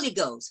the Holy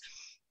Ghost.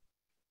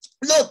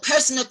 A little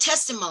personal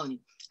testimony.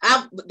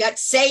 I got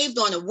saved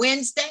on a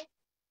Wednesday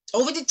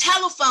over the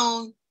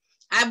telephone.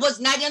 I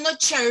was not in a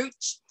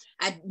church.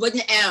 I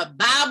wasn't at a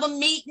Bible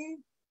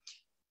meeting.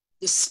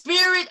 The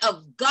Spirit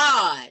of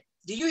God,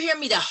 do you hear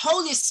me? The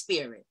Holy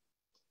Spirit.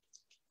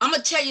 I'm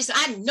going to tell you,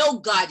 I know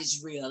God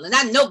is real, and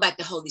I know about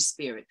the Holy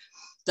Spirit.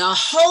 The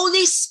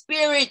Holy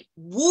Spirit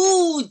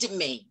wooed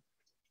me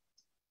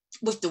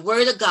with the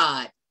word of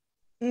God.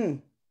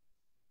 It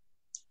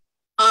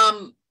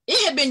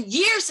had been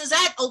years since I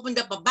had opened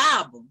up a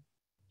Bible,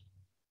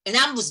 and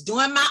I was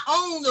doing my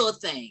own little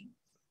thing.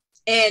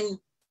 And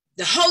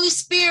the Holy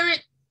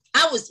Spirit,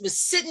 I was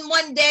sitting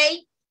one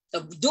day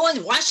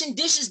washing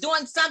dishes,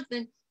 doing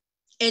something,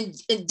 and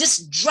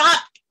this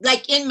dropped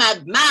like in my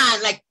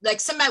mind, like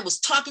somebody was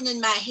talking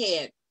in my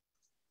head.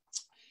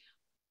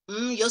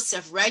 Your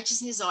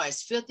self-righteousness are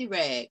as filthy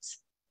rags.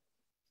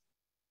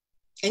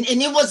 And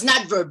it was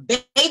not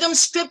verbatim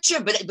scripture,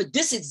 but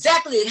this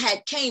exactly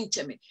had came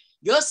to me.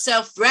 Your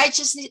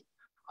self-righteousness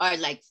are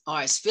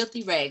as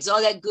filthy rags.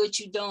 All that good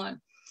you're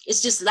doing,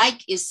 it's just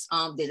like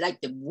they're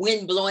like the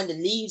wind blowing the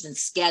leaves and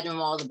scattering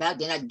them all about.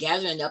 They're not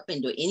gathering up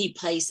into any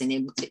place, and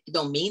it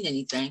don't mean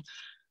anything.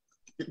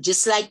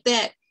 Just like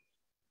that.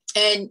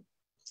 And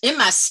in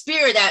my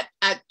spirit,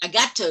 I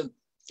got to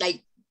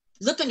like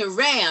looking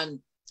around,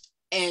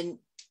 and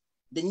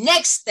the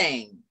next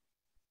thing,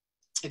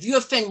 if you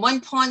offend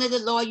one point of the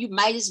law, you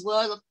might as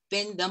well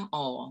offend them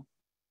all.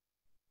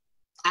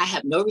 I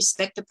have no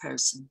respect to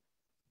person.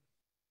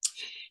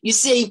 You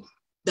see,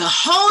 the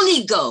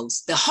Holy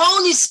Ghost, the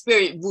Holy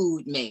Spirit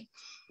wooed me.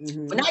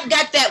 When I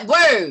got that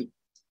word,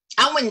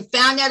 I went and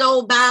found that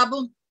old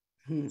Bible.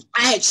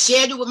 I had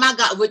shared it with my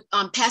God, with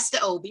Pastor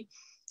Obi.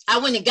 I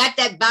went and got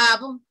that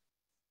Bible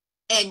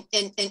and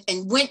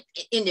went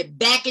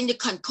back in the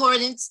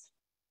concordance,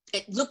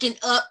 and looking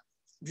up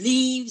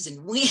leaves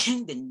and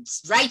wind and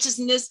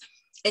righteousness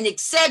and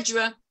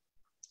etc.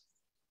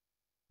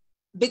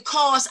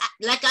 Because,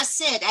 like I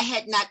said, I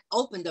had not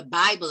opened the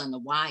Bible in a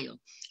while.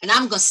 And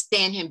I'm going to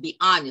stand here and be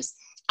honest.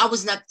 I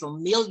was not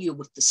familiar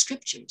with the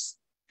scriptures.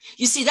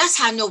 You see, that's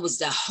how I know it was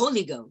the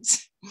Holy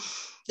Ghost.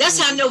 That's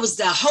how I know it was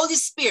the Holy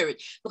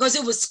Spirit, because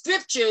it was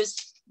scriptures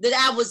that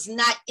I was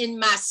not in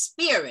my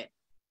spirit,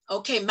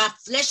 okay, my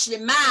fleshly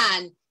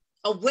mind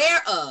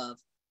aware of.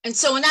 And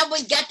so when I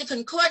got the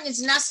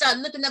concordance and I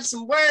started looking up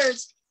some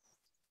words,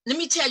 let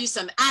me tell you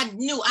something.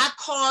 I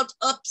called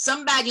up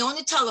somebody on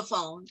the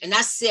telephone and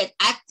I said,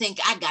 I think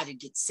I got to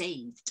get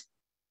saved.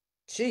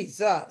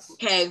 Jesus.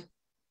 Okay.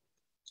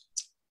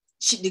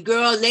 The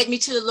girl led me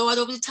to the Lord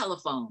over the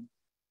telephone.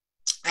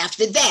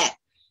 After that,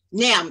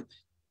 now,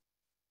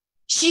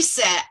 she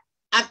said,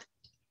 I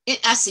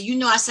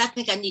said, I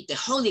think I need the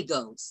Holy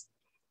Ghost.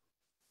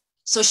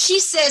 So she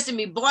says to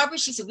me, Barbara,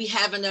 she said, we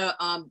having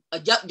a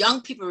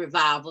young people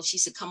revival. She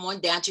said, come on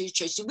down to the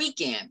church the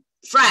weekend,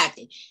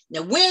 Friday.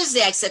 Now,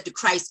 Wednesday, I accepted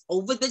Christ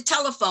over the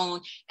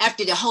telephone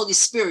after the Holy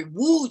Spirit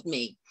wooed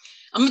me.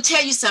 I'm going to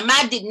tell you something.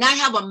 I did not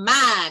have a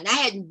mind.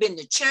 I hadn't been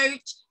to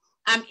church.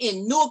 I'm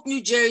in Newark,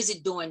 New Jersey,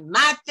 doing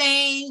my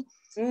thing,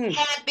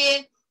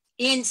 happy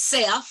in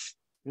self.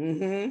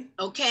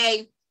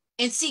 Okay.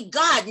 And see,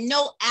 God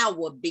know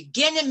our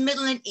beginning,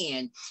 middle, and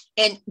end.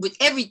 And with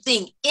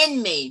everything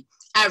in me,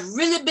 I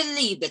really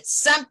believe that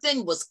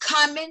something was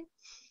coming,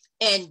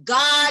 and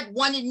God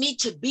wanted me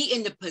to be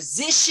in the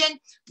position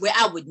where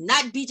I would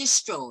not be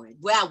destroyed,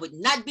 where I would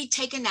not be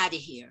taken out of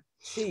here,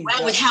 where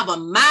I would have a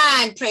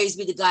mind, praise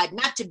be to God,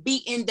 not to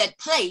be in that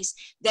place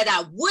that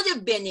I would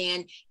have been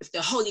in if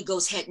the Holy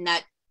Ghost had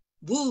not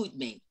wooed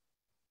me.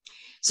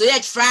 So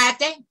that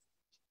Friday,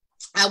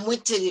 I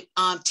went to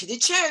the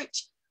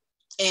church,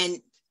 and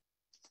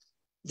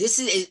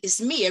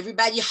it's me,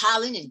 everybody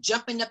hollering and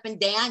jumping up and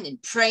down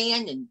and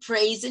praying and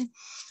praising.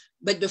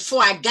 But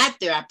before I got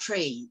there, I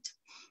prayed.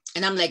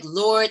 And I'm like,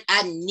 Lord,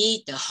 I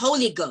need the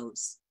Holy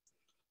Ghost.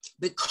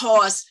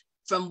 Because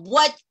from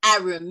what I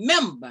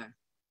remember,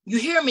 you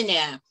hear me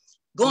now,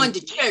 going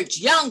to church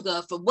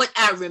younger, from what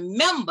I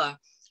remember,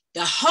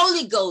 the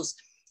Holy Ghost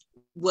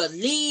will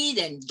lead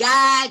and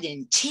guide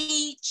and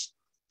teach.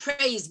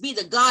 Praise be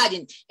to God.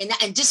 And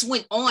just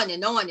went on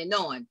and on and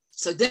on.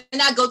 So then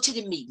I go to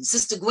the meeting.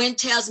 Sister Gwen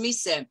tells me,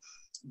 said,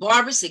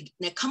 Barbara said,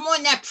 now come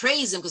on now,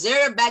 praise him, because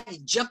everybody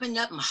jumping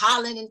up and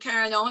hollering and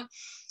carrying on.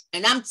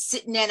 And I'm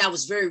sitting there, and I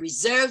was very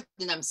reserved,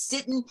 and I'm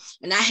sitting,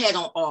 and I had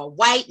on all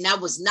white, and I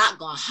was not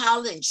going to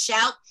holler and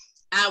shout.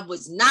 I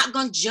was not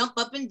going to jump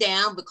up and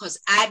down because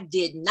I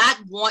did not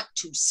want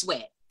to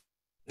sweat.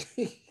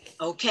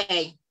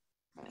 Okay.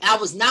 I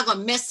was not going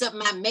to mess up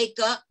my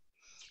makeup.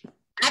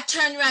 I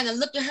turned around and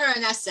looked at her,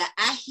 and I said,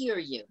 I hear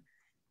you.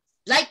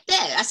 Like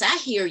that. I said, I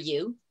hear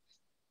you.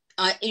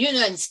 And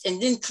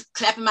then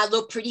clapping my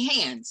little pretty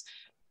hands.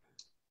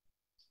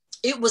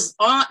 It was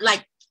on,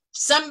 like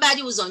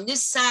somebody was on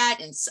this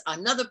side and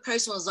another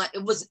person was like,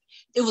 it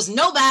was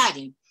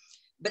nobody,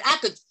 but I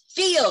could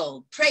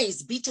feel,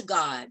 praise be to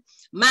God,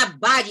 my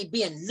body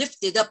being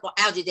lifted up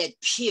out of that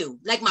pew.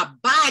 Like my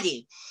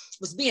body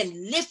was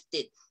being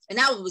lifted and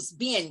I was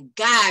being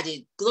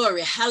guided,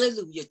 glory,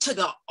 hallelujah, to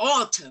the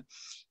altar.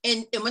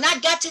 And when I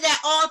got to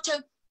that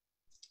altar,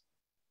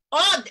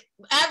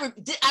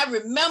 I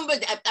remember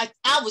that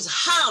I was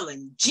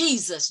hollering,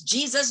 Jesus,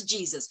 Jesus,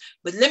 Jesus.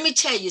 But let me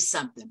tell you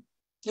something.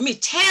 Let me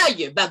tell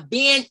you about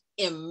being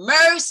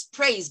immersed,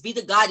 praise be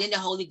to God, in the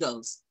Holy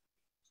Ghost.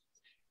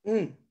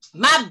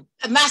 My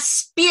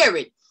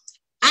spirit,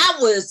 I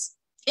was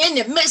in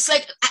the midst,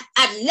 like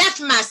I left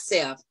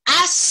myself.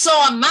 I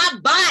saw my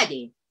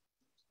body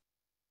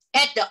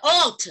at the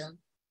altar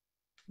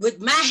with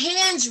my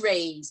hands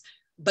raised,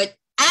 but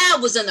I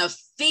was in a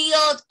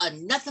field of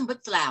nothing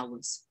but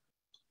flowers.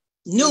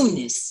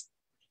 Newness.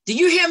 Do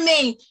you hear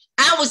me?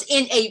 I was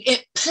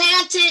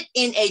planted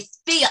in a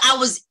field. I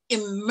was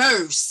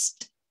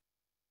immersed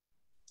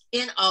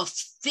in a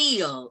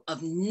field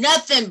of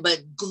nothing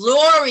but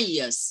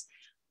glorious.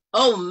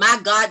 Oh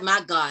my God,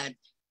 my God.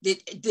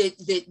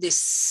 The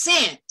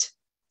scent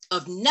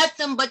of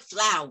nothing but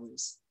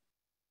flowers.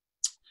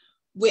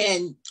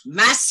 When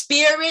my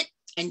spirit,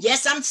 and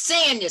yes, I'm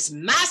saying this,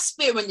 my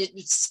spirit, when the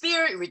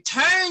spirit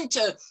returned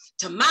to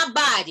my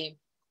body,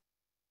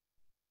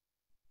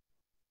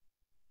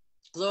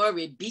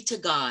 glory be to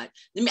God.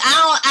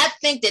 I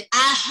think that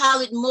I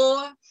hollered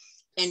more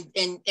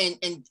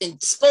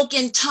and spoke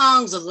in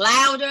tongues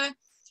louder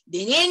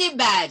than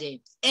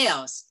anybody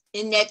else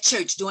in that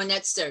church during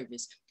that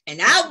service.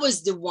 And I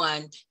was the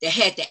one that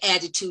had the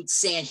attitude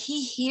saying,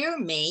 he hear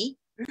me.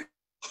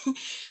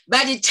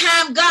 By the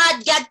time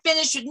God got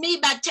finished with me,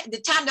 by the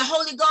time the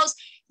Holy Ghost,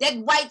 that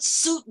white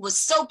suit was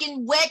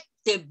soaking wet,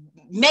 the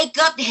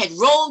makeup had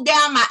rolled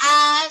down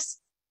my eyes.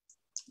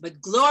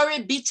 But glory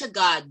be to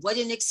God. What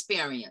an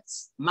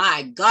experience.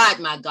 My God,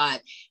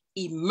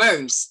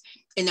 immersed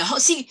in the whole.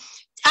 See,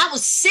 I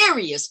was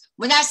serious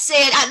when I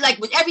said, I like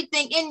with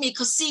everything in me,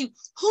 because see,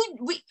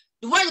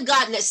 the word of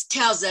God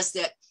tells us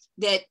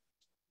that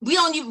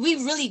we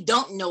really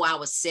don't know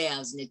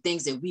ourselves and the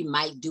things that we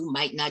might do,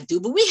 might not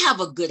do, but we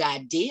have a good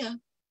idea.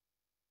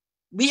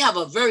 We have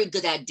a very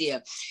good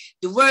idea.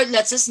 The word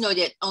lets us know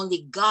that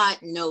only God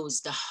knows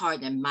the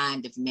heart and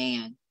mind of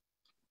man.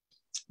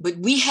 But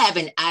we have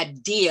an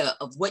idea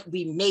of what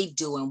we may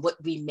do and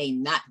what we may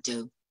not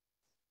do.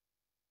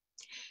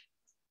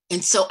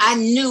 And so I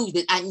knew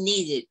that I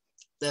needed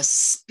the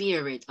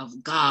Spirit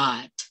of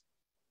God.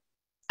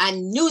 I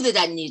knew that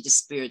I needed the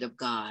Spirit of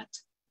God.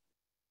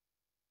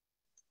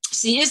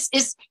 See,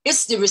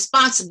 it's the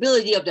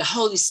responsibility of the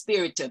Holy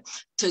Spirit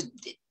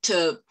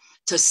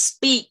to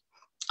speak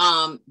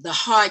the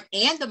heart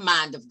and the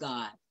mind of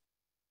God.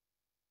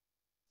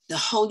 The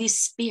Holy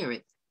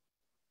Spirit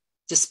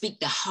to speak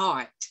the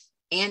heart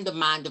and the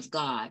mind of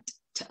God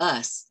to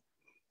us.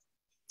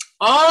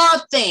 All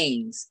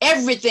things,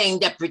 everything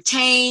that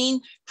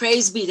pertain,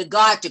 praise be to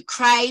God, to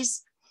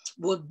Christ,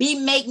 will be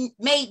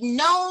made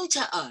known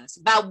to us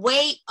by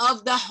way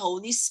of the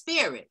Holy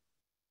Spirit.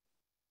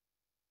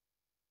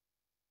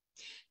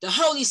 The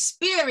Holy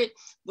Spirit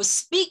will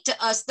speak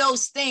to us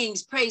those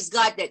things, praise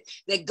God,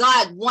 that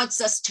God wants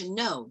us to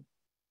know.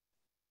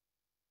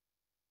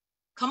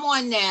 Come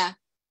on now.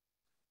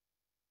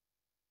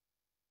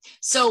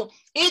 So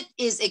it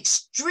is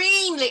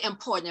extremely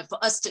important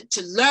for us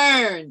to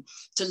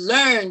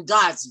learn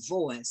God's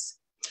voice,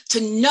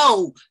 to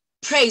know,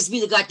 praise be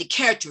to God, the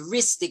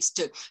characteristics,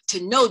 to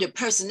know the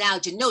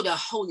personality, to know the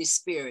Holy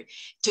Spirit,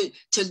 to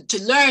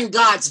learn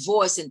God's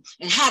voice and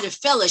how to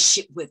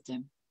fellowship with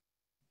him.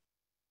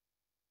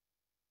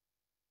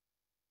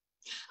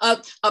 a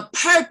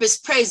purpose,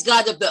 praise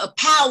God, of the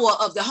power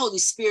of the Holy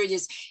Spirit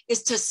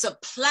is to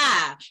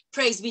supply,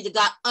 praise be to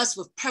God, us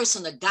with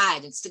personal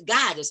guidance, to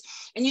guide us.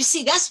 And you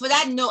see, that's what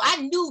I know. I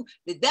knew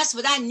that that's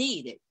what I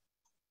needed,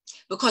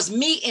 because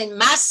me and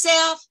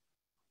myself,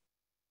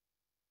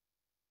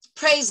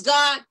 praise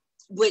God,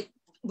 would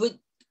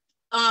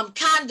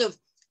kind of,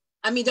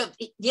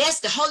 yes,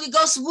 the Holy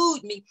Ghost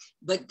wooed me,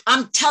 but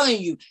I'm telling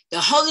you,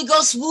 the Holy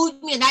Ghost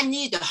wooed me, and I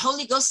need the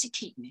Holy Ghost to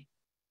keep me.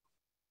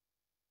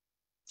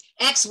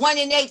 Acts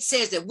 1:8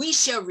 says that we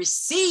shall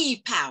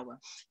receive power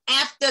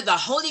after the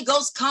Holy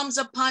Ghost comes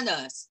upon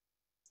us.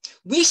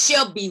 We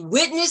shall be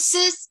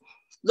witnesses,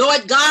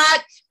 Lord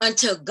God,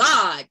 unto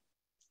God,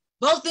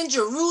 both in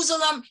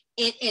Jerusalem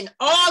and in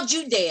all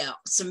Judea,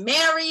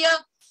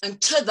 Samaria,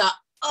 unto the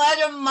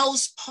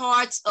uttermost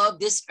parts of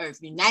this earth,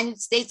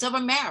 United States of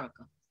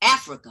America,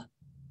 Africa.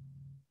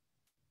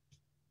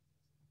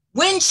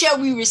 When shall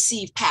we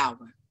receive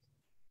power?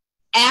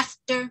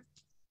 After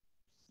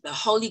the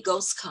Holy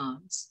Ghost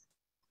comes.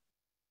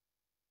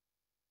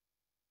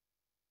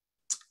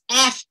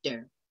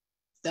 After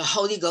the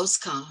Holy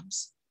Ghost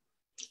comes.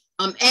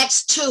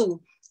 Acts 2,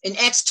 in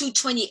Acts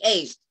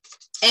 2:28,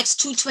 Acts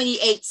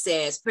 2:28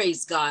 says,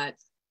 praise God,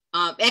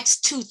 Acts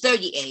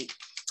 2:38,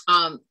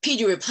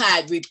 Peter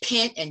replied,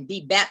 repent and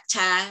be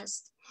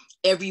baptized,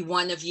 every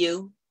one of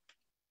you,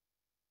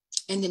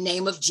 in the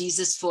name of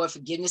Jesus for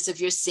forgiveness of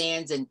your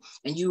sins, and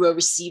you will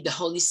receive the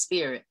Holy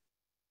Spirit.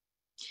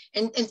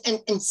 And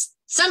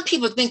some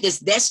people think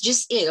that's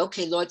just it.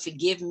 Okay, Lord,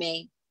 forgive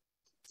me,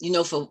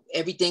 for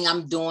everything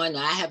I'm doing,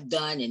 I have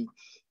done,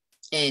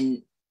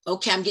 and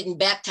okay, I'm getting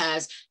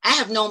baptized. I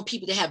have known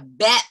people that have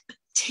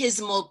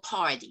baptismal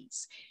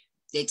parties.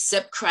 They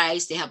accept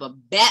Christ, they have a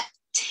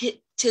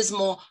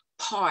baptismal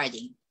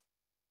party,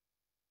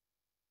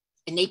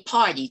 and they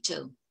party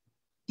too.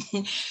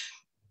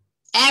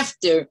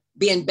 After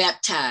being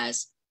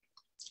baptized.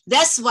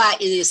 That's why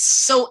it is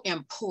so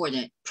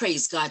important,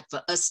 praise God,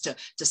 for us to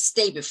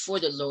stay before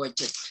the Lord,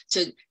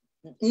 to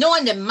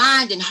knowing the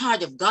mind and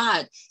heart of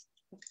God.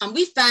 And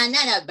we find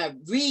that out by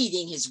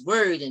reading his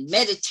word and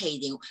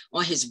meditating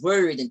on his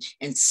word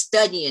and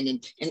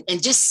studying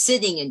and just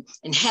sitting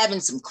and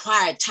having some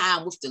quiet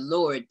time with the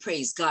Lord,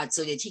 praise God,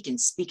 so that he can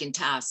speak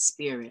into our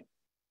spirit.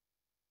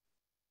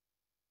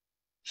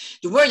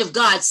 The word of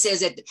God says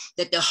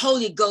that the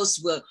Holy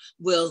Ghost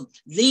will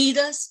lead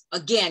us.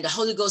 Again, the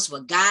Holy Ghost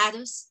will guide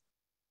us.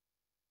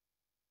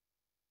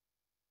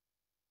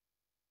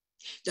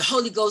 The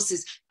Holy Ghost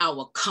is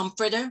our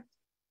comforter,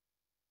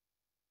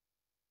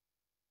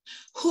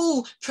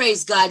 who,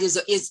 praise God,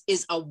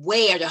 is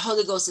aware. The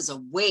Holy Ghost is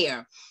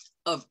aware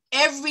of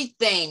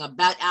everything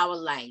about our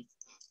life,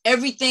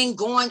 everything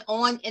going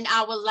on in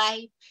our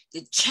life,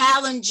 the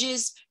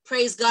challenges,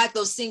 praise God,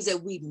 those things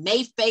that we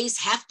may face,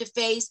 have to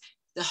face.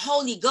 The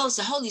Holy Ghost,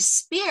 the Holy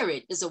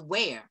Spirit is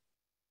aware.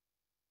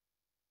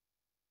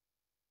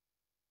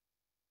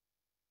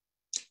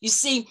 You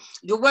see,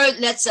 the word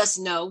lets us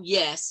know,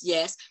 yes,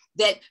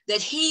 that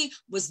he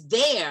was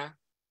there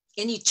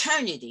in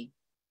eternity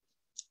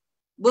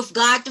with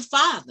God the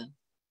Father.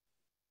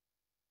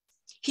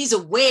 He's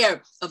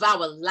aware of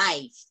our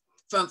life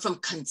from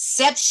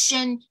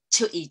conception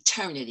to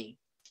eternity.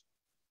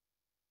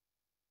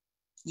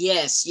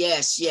 Yes.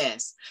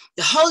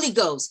 The Holy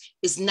Ghost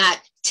is not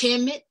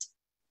timid.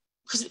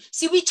 Because,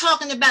 see, we're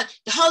talking about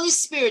the Holy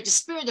Spirit, the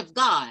Spirit of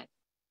God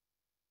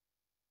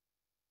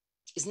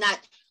is not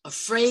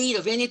afraid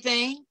of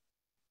anything.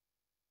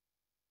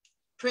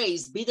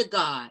 Praise be to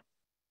God.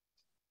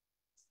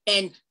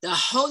 And the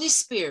Holy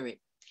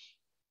Spirit,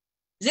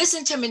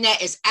 listen to me now,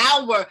 is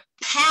our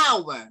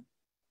power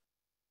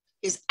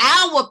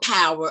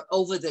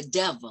over the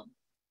devil.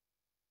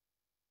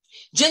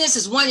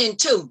 Genesis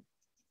 1:2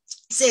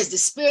 says, the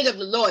Spirit of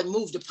the Lord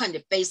moved upon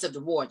the face of the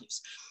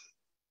waters.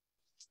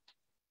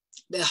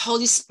 The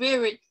Holy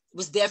Spirit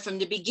was there from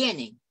the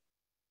beginning.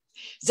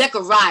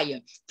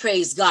 Zechariah,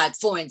 praise God,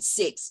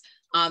 4:6,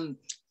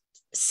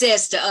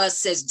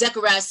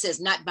 Zechariah says,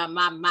 not by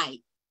my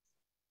might,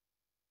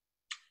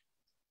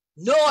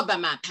 nor by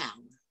my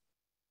power,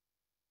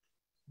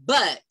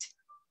 but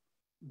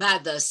by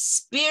the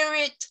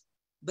Spirit,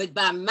 but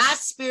by my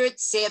Spirit,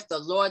 saith the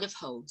Lord of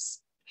hosts.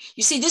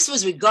 You see, this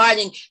was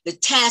regarding the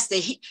task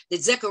that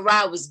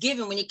Zechariah was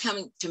given when he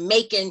came to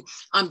making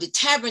the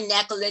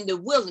tabernacle in the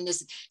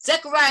wilderness.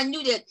 Zechariah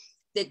knew that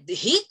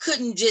he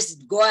couldn't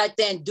just go out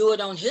there and do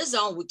it on his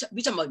own. We're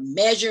talking about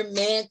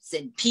measurements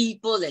and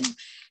people, and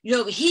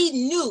he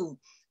knew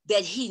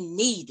that he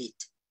needed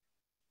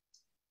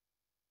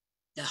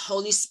the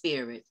Holy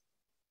Spirit.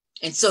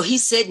 And so he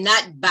said,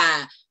 not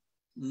by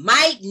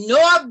might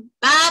nor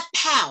by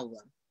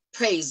power,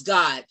 praise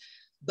God,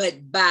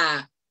 but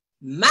by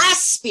my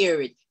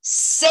Spirit,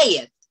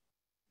 saith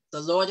the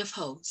Lord of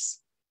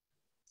hosts.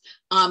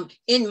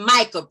 In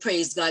Micah,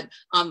 praise God,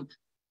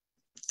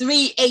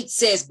 3:8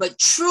 says, but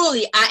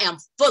truly I am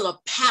full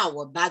of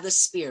power by the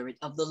Spirit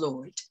of the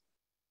Lord,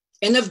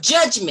 and of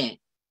judgment,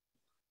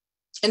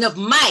 and of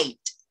might,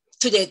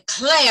 to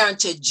declare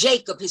unto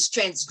Jacob his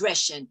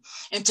transgression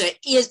and to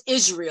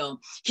Israel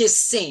his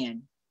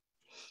sin.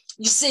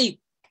 You see,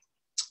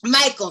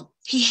 Michael,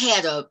 he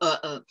had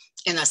an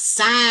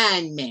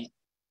assignment.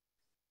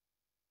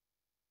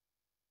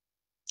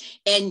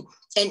 And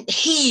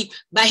he,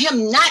 by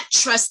him not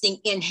trusting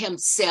in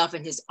himself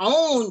and his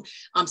own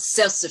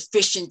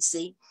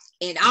self-sufficiency,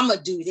 and I'm going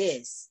to do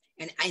this,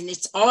 and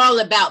it's all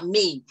about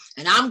me,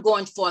 and I'm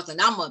going forth,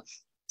 and I'm going to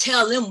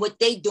tell them what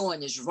they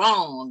doing is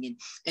wrong,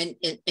 and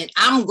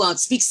I'm going to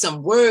speak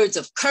some words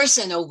of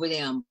cursing over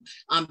them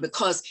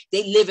because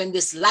they live in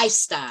this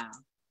lifestyle.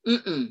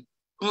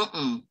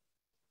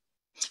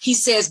 He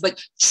says,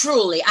 but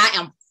truly I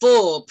am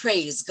full,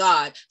 praise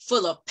God,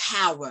 full of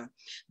power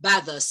by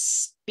the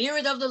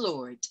Spirit of the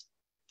Lord,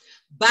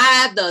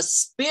 by the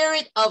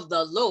Spirit of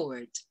the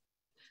Lord,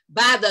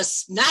 by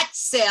the, not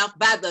self,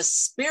 by the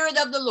Spirit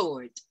of the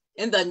Lord.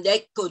 In the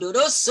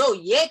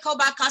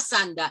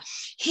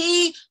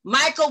he,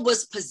 Michael,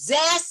 was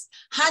possessed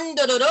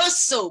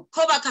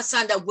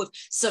with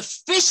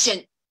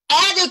sufficient,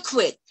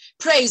 adequate,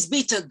 praise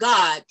be to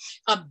God,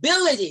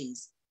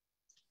 abilities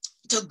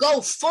to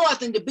go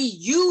forth and to be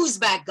used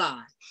by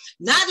God,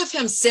 not of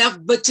himself,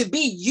 but to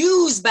be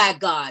used by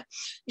God.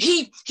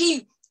 He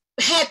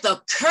had the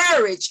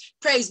courage,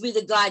 praise be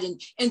to God,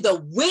 and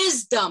the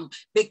wisdom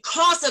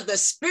because of the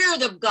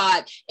Spirit of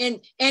God and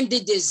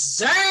the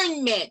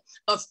discernment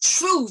of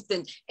truth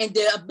and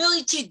the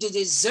ability to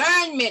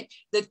discernment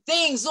the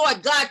things,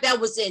 Lord God, that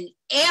was in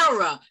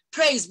error,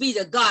 praise be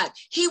to God.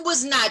 He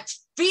was not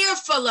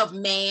fearful of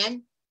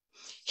man.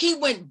 He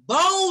went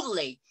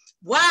boldly.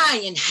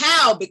 Why and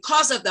how?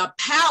 Because of the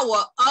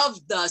power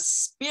of the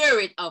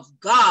Spirit of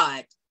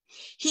God.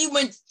 He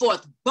went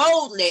forth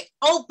boldly,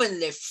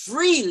 openly,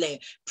 freely,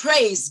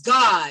 praise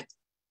God,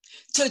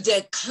 to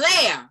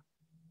declare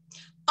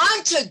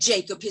unto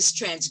Jacob his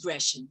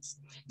transgressions.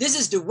 This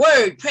is the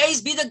word,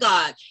 praise be to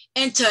God.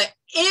 And to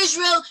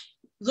Israel,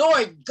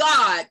 Lord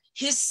God,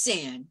 his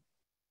sin.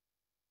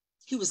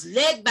 He was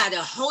led by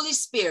the Holy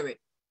Spirit.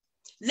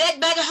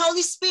 Led by the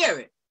Holy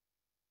Spirit.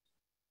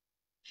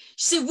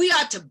 See, we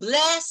are to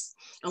bless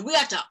and we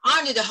are to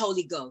honor the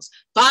Holy Ghost.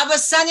 Father,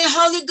 Son, and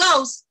Holy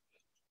Ghost.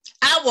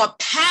 Our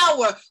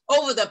power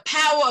over the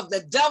power of the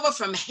devil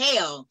from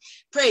hell,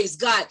 praise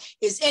God,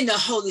 is in the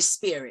Holy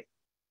Spirit.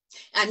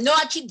 I know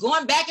I keep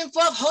going back and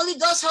forth. Holy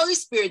Ghost, Holy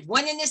Spirit,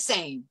 one and the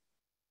same.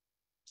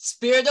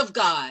 Spirit of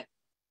God.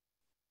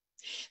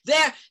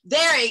 There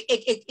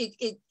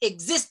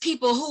exist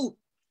people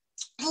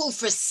who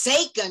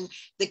forsaken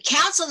the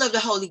counsel of the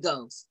Holy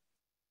Ghost.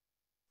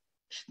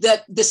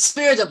 The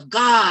Spirit of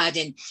God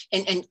and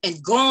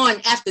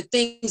gone after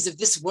things of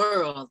this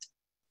world.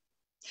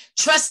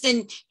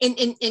 Trusting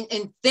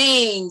in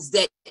things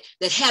that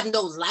have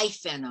no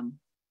life in them.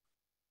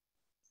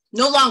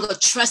 No longer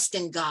trust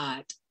in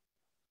God.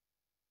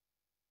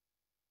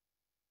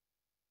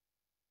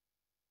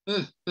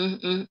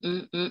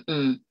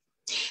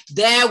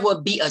 There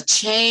will be a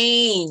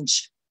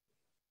change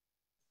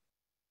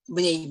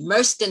when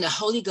immersed in the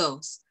Holy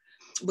Ghost,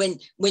 when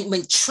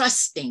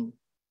trusting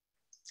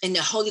in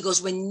the Holy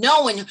Ghost, when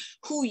knowing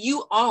who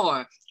you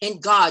are in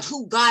God,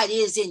 who God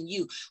is in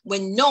you,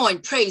 when knowing,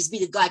 praise be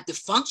to God, the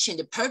function,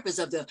 the purpose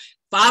of the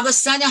Father,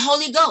 Son, and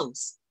Holy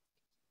Ghost.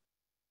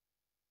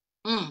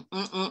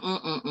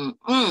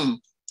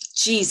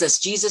 Jesus.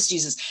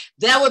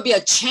 There will be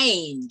a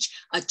change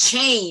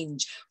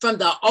from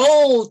the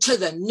old to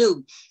the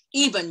new.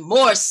 Even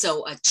more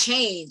so, a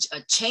change,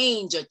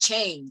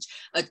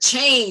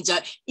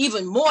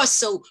 even more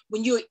so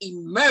when you're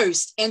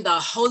immersed in the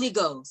Holy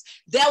Ghost.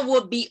 There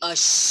will be a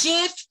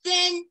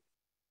shifting.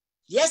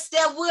 Yes,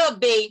 there will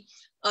be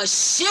a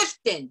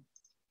shifting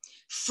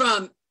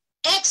from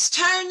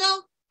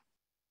external,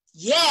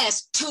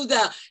 yes, to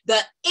the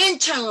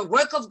internal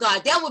work of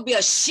God. There will be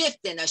a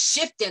shifting.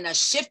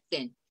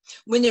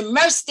 When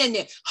immersed in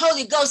the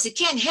Holy Ghost, it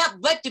can't help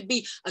but to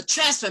be a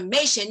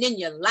transformation in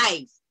your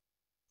life.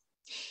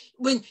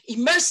 When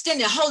immersed in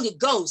the Holy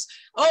Ghost,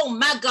 oh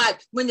my God,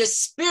 when the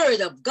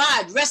Spirit of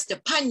God rests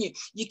upon you,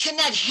 you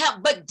cannot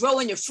help but grow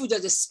in the fruit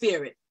of the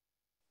Spirit.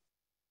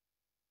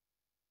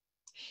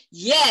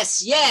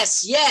 Yes.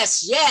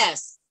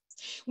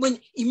 When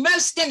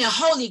immersed in the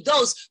Holy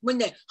Ghost, when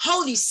the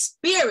Holy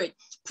Spirit,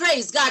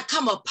 praise God,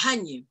 come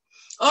upon you,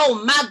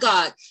 oh my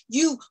God,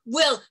 you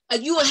will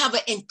have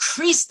an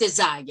increased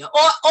desire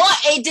or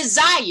a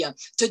desire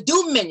to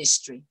do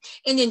ministry,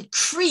 an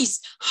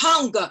increased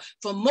hunger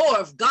for more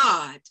of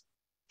God,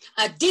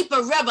 a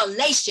deeper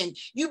revelation.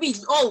 You be,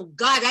 oh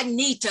God, I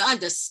need to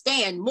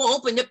understand more.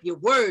 Open up your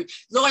word.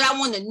 Lord, I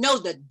want to know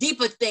the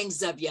deeper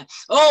things of you.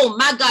 Oh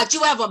my God,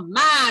 you have a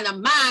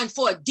mind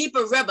for a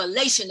deeper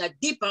revelation, a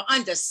deeper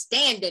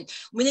understanding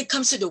when it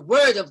comes to the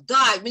word of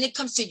God, when it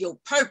comes to your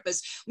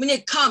purpose, when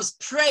it comes,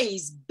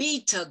 praise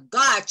be to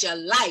God, your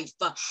life.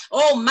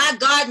 Oh my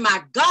God,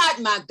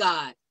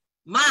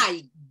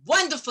 my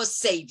wonderful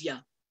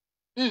Savior.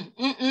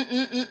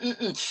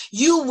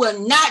 You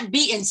will not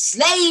be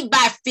enslaved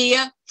by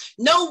fear.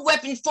 No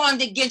weapon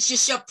formed against you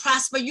shall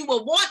prosper. You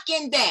will walk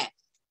in that.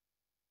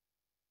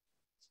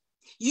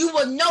 You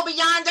will know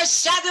beyond a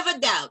shadow of a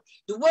doubt.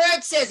 The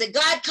word says that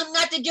God come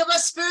not to give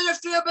us spirit of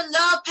fear, but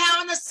love,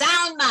 power, and a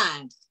sound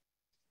mind.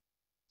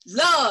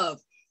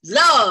 Love,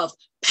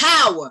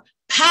 power,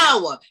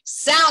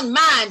 sound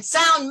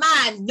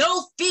mind,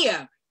 no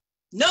fear.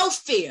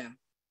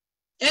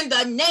 In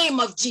the name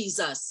of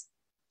Jesus.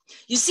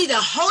 You see, the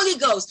Holy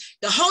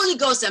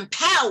Ghost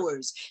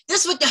empowers.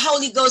 This is what the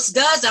Holy Ghost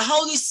does. The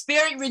Holy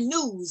Spirit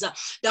renews.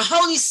 The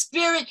Holy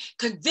Spirit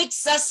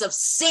convicts us of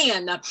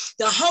sin.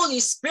 The Holy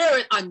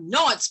Spirit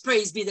anoints,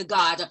 praise be to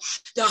God.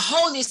 The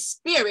Holy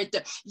Spirit,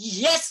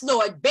 yes,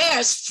 Lord,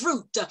 bears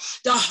fruit. The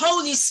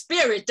Holy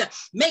Spirit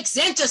makes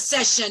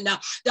intercession. The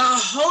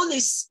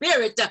Holy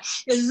Spirit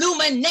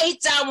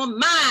illuminates our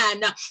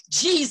mind.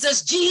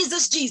 Jesus.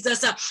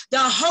 The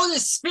Holy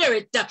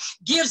Spirit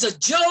gives a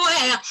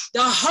joy.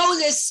 The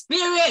Holy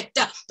Spirit,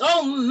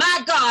 oh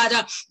my God,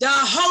 the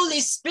Holy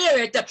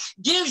Spirit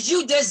gives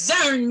you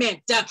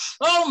discernment.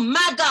 Oh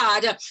my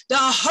God, the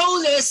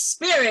Holy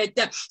Spirit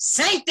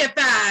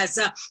sanctifies.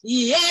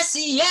 Yes.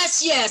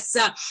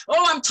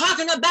 Oh, I'm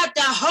talking about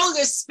the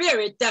Holy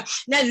Spirit.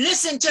 Now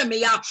listen to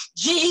me.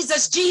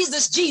 Jesus.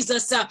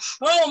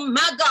 Oh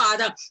my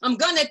God, I'm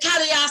going to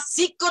carry our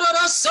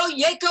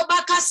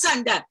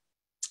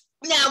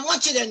Now, I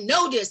want you to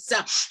notice,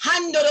 now,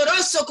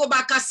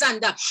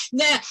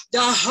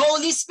 the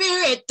Holy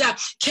Spirit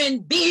can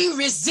be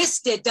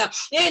resisted.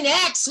 In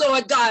Acts,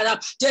 Lord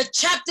God, to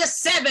chapter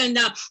 7,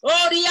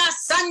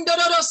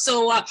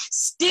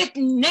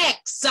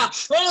 stiff-necked,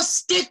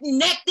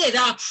 stiff-necked,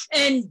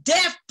 and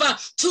deaf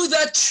to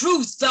the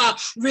truth,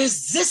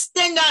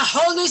 resisting the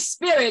Holy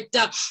Spirit,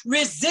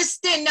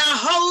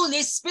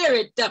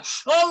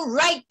 Oh,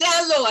 right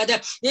there, Lord,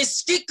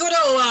 it's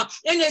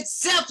in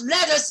itself,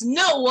 let us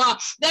know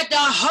that the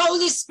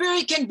Holy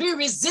Spirit can be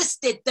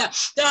resisted. The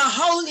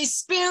Holy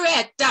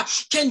Spirit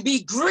can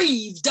be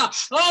grieved.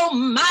 Oh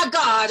my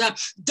God,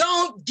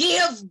 don't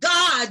give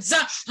God's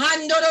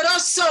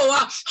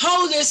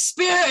Holy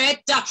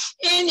Spirit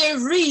any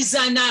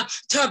reason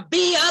to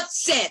be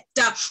upset.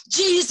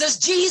 Jesus,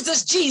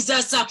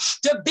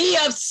 to be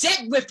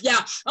upset with you.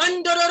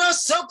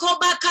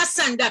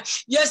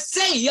 You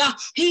say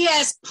he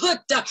has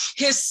put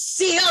his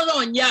seal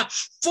on you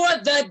for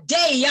the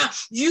day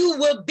you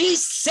will be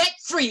set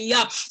free.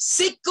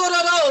 Set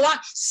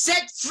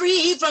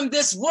free from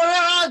this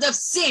world of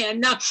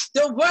sin.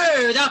 The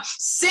word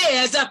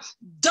says,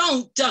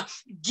 don't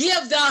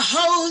give the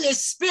Holy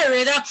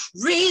Spirit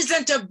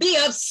reason to be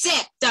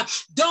upset.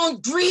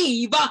 Don't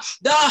grieve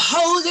the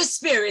Holy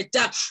Spirit.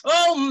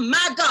 Oh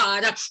my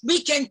God,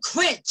 we can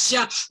quench.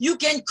 You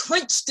can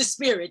quench the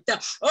Spirit.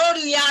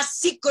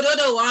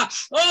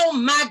 Oh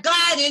my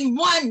God, in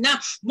 1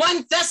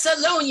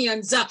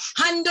 Thessalonians,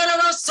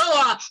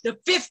 the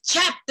 5th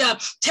chapter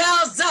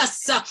tells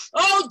us,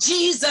 oh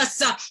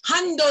Jesus,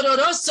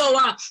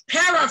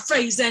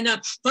 paraphrasing,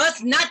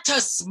 but not to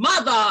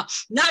smother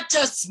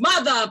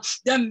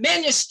the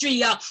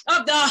ministry of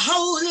the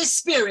Holy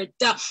Spirit.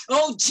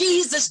 Oh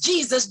Jesus,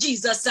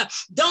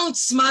 don't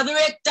smother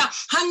it.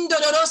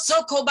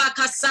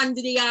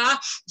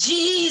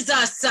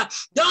 Jesus,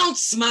 don't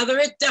smother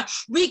it.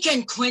 We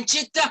can quench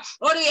it.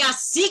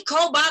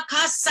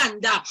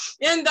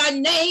 In the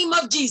name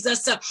of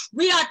Jesus,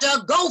 we are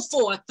to go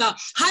forth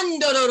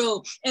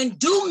and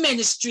do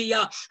ministry.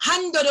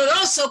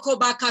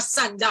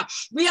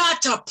 We are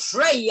to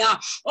pray.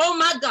 Oh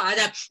my God,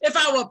 if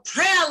our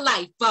prayer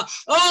life,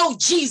 oh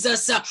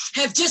Jesus,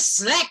 have just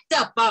slacked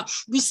up,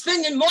 we're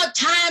spending more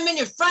time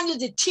in front of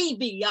the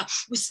TV.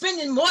 We're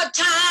spending more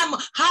time,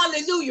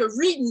 hallelujah,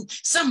 reading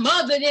some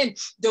other than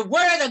the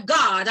word of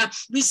God.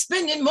 We're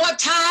spending more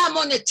time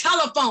on the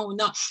telephone.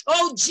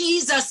 Oh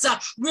Jesus,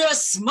 we're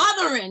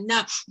smothering.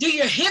 Do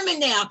you hear me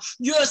now?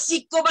 You're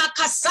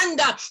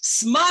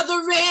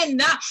smothering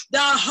the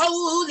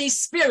Holy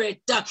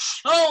Spirit.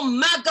 Oh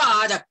my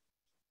God.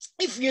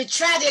 If you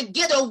try to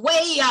get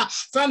away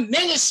from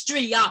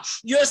ministry,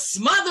 you're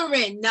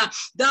smothering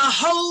the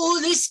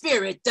Holy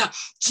Spirit.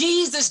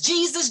 Jesus.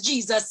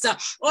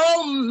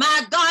 Oh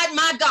my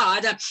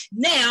God.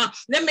 Now,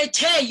 let me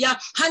tell you,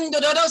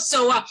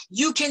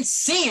 you can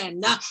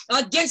sin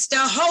against the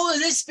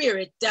Holy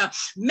Spirit.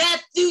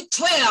 Matthew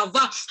 12,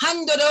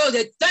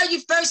 the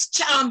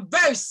 31st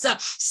verse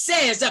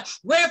says,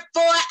 wherefore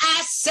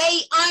I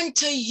say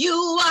unto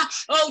you,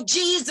 oh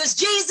Jesus,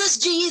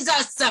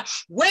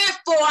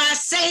 wherefore I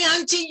say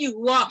unto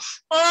you,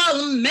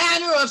 all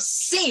manner of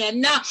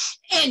sin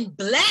and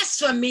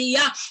blasphemy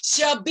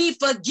shall be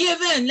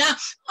forgiven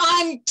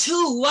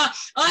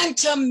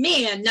unto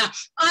men,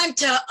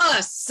 unto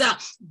us,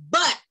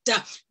 but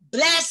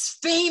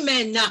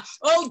blaspheming,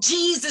 oh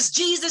Jesus,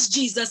 Jesus,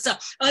 Jesus,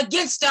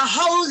 against the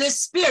Holy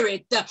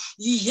Spirit,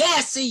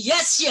 yes,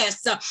 yes,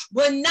 yes,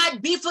 will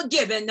not be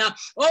forgiven.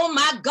 Oh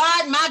my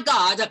God, my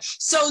God.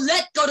 So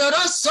let go.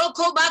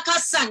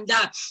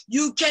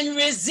 You can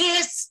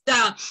resist,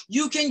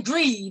 you can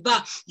grieve,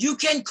 you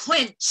can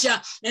quench,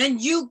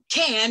 and you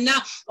can,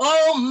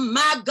 oh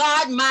my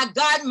God, my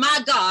God,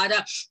 my God,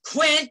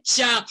 quench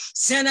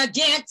sin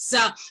against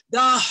the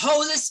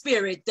Holy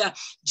Spirit.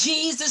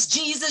 Jesus,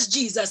 Jesus,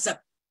 Jesus.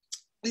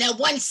 Now,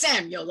 1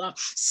 Samuel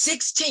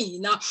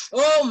 16,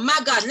 oh my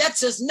God,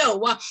 lets us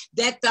know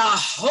that the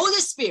Holy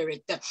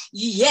Spirit,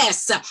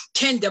 yes,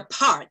 can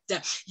depart.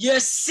 You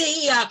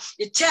see,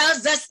 it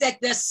tells us that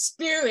the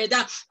Spirit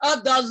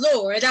of the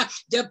Lord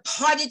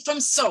departed from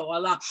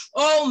Saul,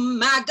 oh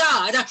my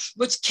God,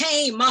 which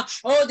came,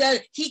 oh,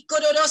 the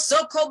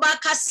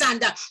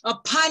Hikodorosokobakasanda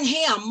upon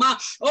him,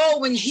 oh,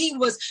 when he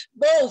was,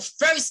 oh,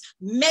 first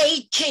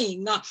made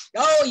king,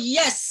 oh,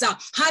 yes,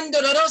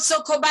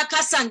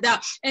 Handorosokobakasanda,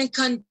 and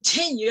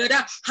continued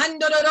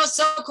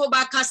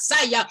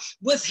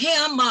with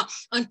him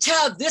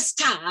until this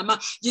time.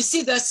 You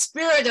see, the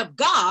Spirit of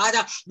God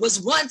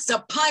was once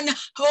upon,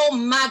 oh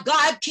my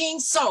God, King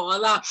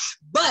Saul.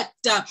 But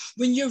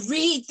when you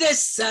read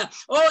this,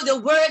 oh, the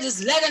word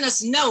is letting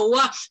us know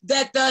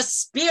that the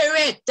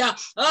Spirit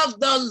of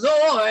the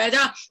Lord,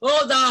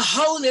 oh, the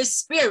Holy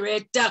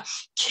Spirit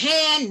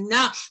can,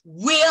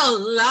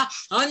 will,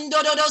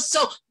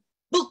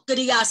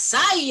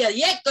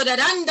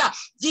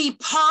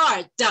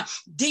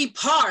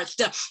 depart.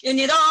 And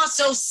it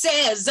also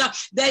says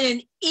that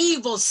an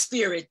evil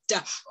spirit,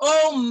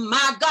 oh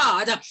my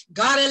God,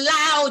 God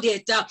allowed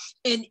it,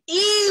 an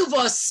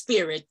evil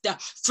spirit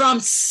from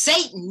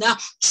Satan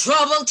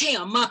troubled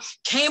him,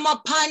 came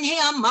upon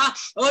him,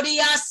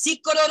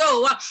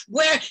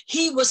 where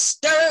he was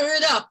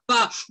stirred up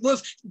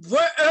with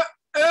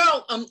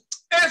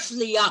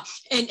earthly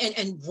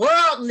and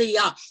worldly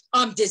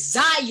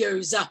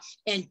desires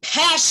and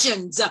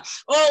passions.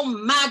 Oh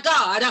my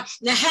God.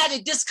 Now, how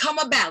did this come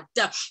about?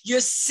 You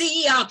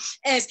see,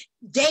 as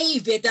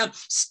David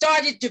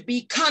started to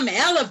become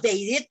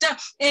elevated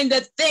in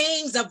the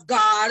things of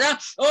God.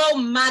 Oh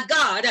my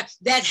God,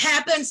 that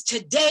happens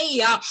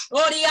today.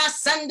 Oh,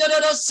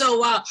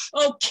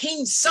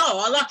 King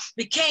Saul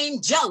became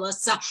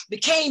jealous,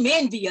 became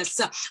envious.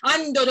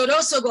 And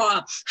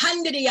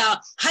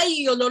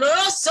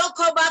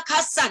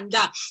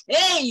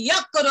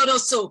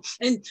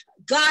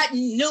God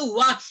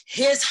knew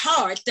his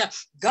heart.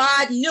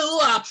 God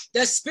knew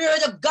the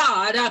Spirit of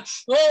God.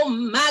 Oh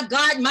my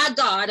God, my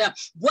God,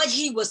 what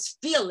he was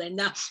feeling.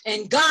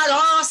 And God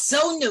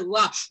also knew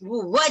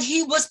what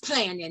he was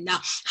planning.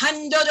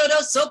 And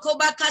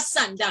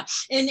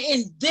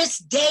in this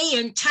day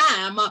and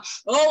time,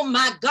 oh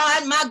my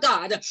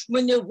God,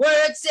 when the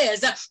word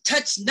says,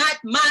 touch not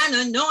mine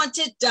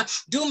anointed,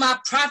 do my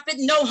prophet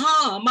no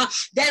harm,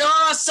 that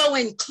also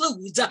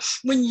includes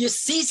when you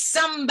see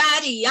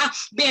somebody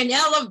being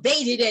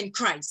elevated in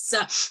Christ,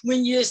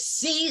 when you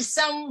see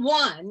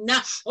someone,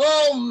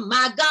 oh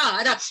my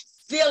God,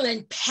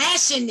 feeling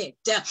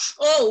passionate,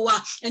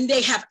 and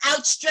they have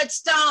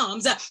outstretched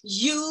arms.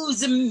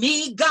 Use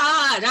me,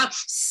 God.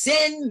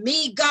 Send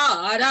me,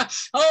 God.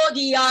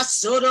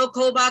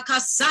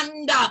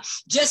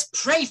 Just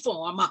pray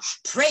for them.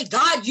 Pray,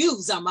 God,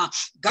 use them.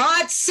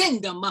 God,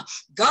 send them.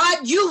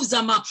 God, use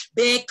them,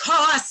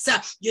 because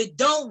you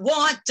don't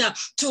want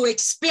to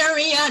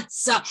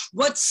experience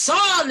what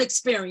Saul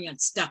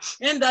experienced.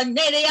 In the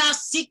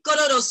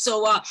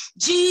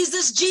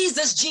Jesus,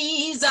 Jesus,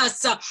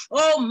 Jesus.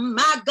 Oh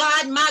my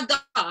God, my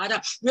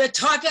God. We're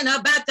talking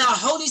about the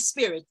Holy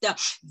Spirit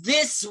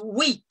this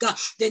week,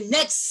 the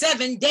next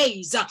 7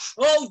 days.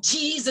 Oh,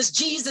 Jesus,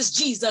 Jesus,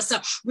 Jesus.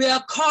 We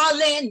are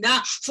calling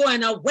for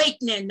an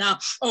awakening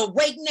of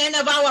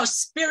our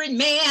spirit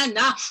man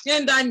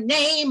in the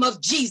name of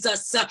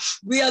Jesus.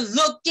 We are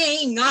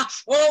looking,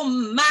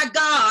 oh my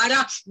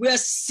God, we're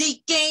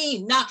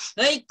seeking,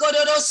 we're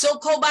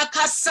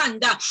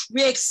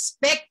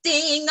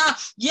expecting,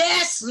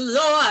 yes,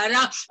 Lord,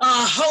 a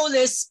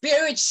Holy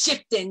Spirit shifting,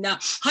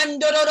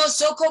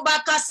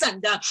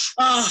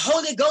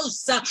 Holy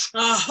Ghost,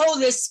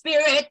 Holy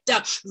Spirit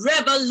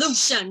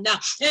revolution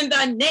in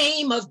the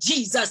name of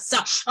Jesus,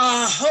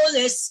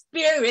 Holy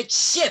Spirit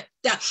shift.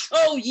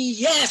 Oh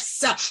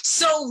yes,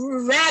 so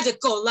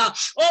radical.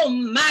 Oh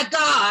my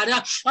God,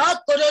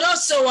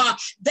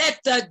 that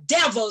the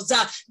devil's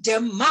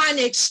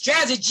demonic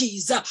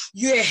strategies,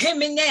 you hear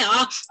me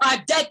now,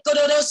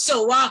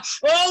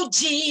 oh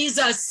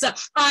Jesus,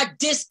 are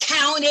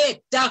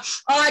discounted,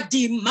 are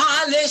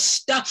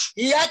demolished,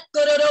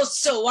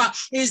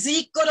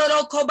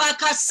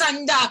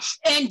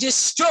 and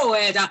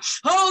destroyed.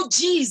 Oh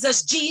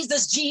Jesus,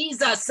 Jesus,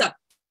 Jesus,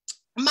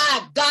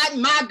 my God,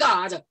 my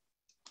God.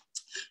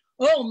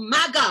 Oh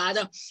my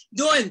God,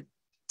 doing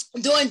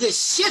the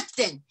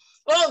shifting.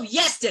 Oh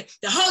yes, the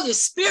Holy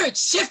Spirit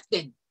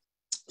shifting.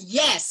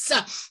 Yes,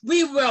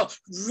 we will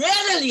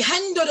readily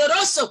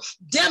also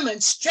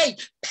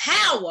demonstrate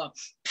power,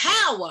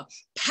 power,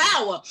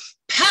 power,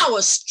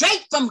 power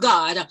straight from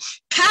God.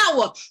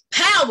 Power,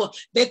 power,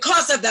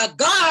 because of the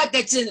God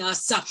that's in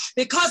us,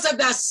 because of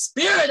the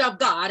Spirit of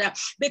God,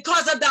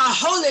 because of the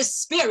Holy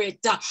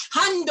Spirit.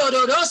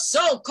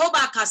 Handoroso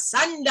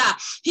kobakasanda,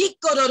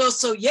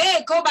 hikororoso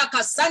ye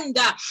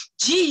kobakasanda.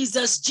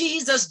 Jesus,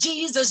 Jesus,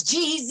 Jesus,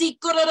 Jesus,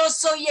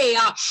 kororoso ye.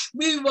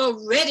 We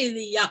will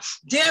readily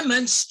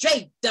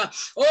demonstrate,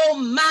 oh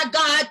my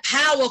God,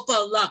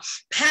 powerful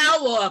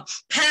power,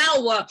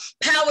 power,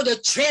 power to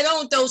tread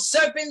on those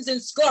serpents and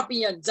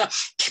scorpions.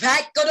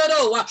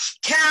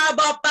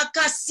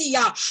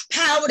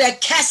 Power to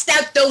cast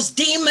out those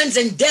demons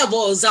and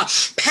devils.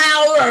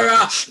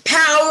 Power,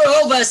 power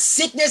over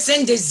sickness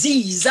and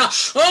disease.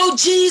 Oh,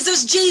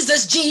 Jesus,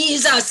 Jesus,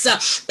 Jesus.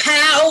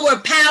 Power,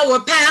 power,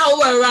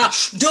 power.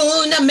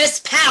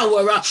 Dunamis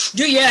power.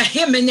 Do you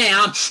hear me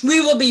now?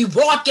 We will be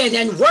walking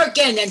and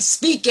working and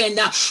speaking.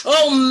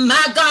 Oh,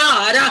 my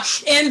God,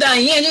 in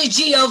the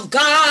energy of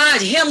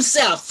God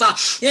Himself.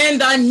 In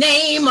the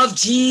name of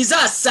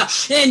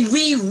Jesus. And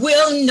we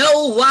will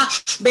know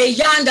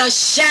beyond a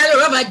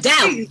shadow of a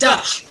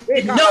doubt,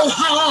 no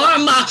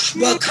harm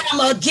will come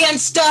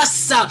against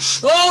us.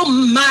 Oh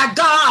my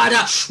God,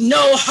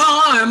 no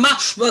harm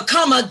will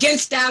come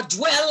against our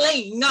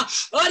dwelling.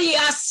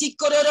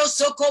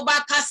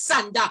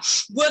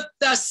 With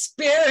the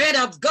Spirit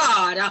of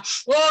God,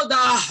 oh, the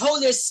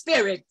Holy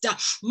Spirit,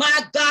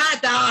 my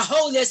God, the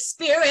Holy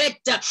Spirit,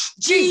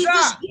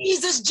 Jesus,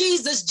 Jesus,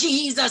 Jesus,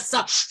 Jesus,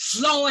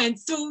 flowing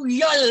through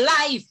your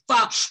life.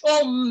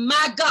 Oh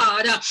my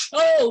God,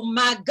 oh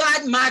my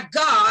God, my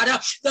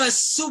God, the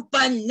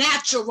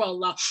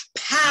supernatural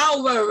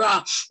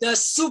power, the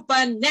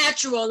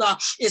supernatural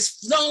is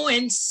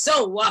flowing.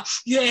 So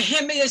you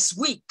hear me this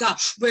week,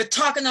 we're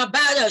talking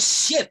about a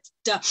shift.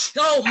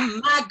 Oh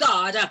my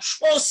God,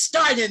 oh,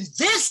 starting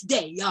this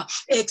day,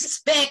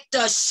 expect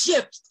a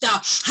shift.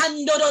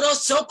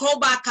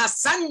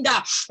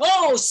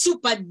 Oh,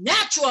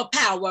 supernatural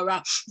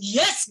power.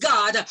 Yes,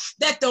 God,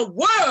 that the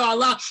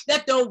world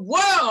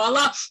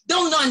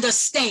don't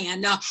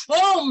understand.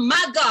 Oh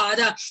my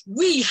God,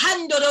 we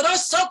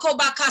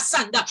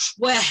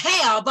will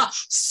have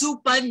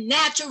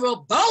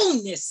supernatural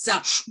boldness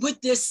with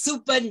this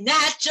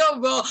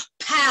supernatural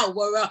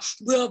power.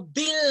 Will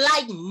be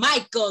like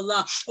Michael.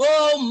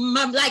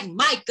 Like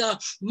Micah,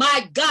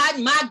 my God,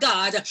 my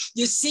God.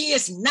 You see,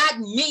 it's not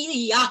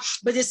me,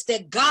 but it's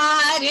the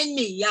God in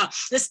me.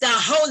 It's the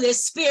Holy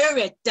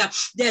Spirit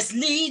that's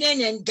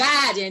leading and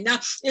guiding.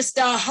 It's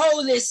the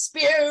Holy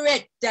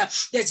Spirit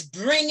that's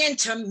bringing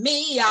to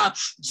me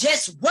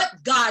just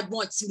what God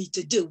wants me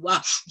to do,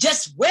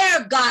 just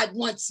where God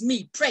wants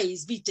me,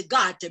 praise be to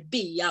God, to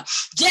be,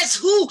 just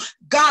who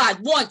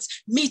God wants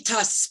me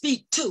to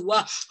speak to,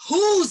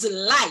 whose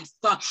life,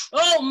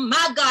 oh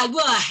my God,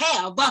 will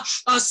have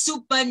a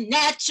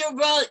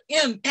supernatural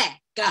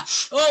impact.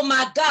 Oh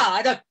my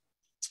God,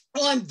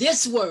 on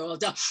this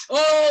world.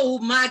 Oh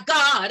my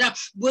God,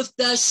 with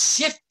the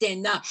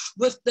shifting of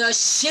the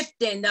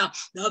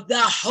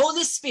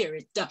Holy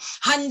Spirit.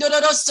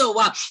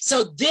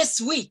 So this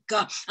week,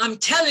 I'm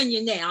telling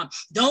you now,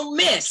 don't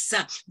miss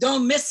a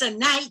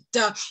night.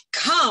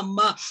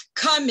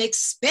 Come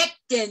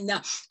expecting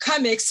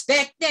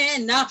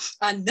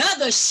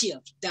another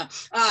shift, a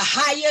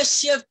higher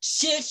shift.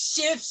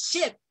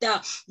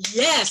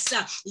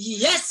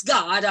 Yes,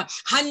 God.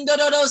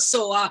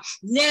 So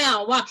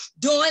now,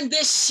 during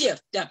this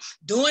shift,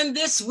 during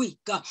this week,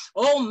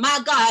 oh my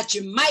God,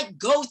 you might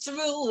go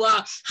through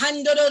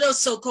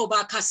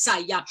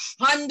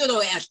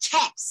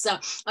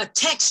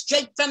attacks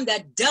straight from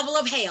the devil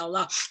of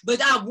hell.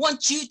 But I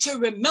want you to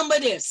remember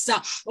this.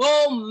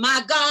 Oh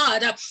my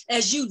God,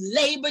 as you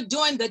labor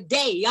during the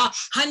day,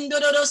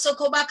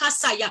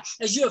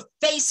 as you're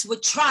faced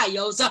with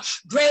trials,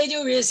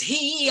 greater is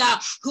He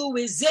who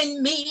is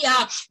in me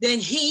than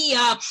he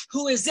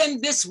who is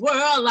in this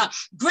world.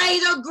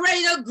 Greater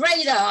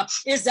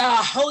is the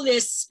Holy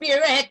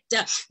Spirit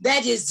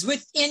that is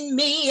within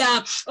me.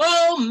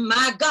 Oh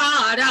my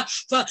God,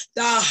 for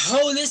the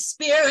Holy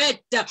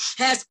Spirit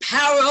has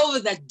power over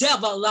the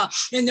devil.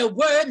 And the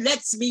word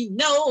lets me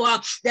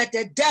know that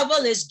the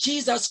devil is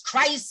Jesus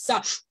Christ.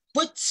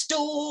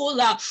 Footstool.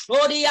 The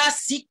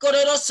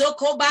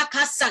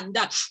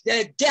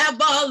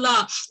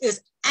devil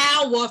is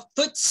our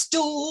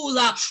footstool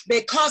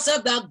because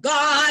of the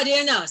God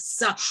in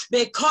us,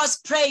 because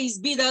praise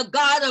be the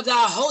God of the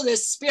Holy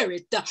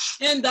Spirit.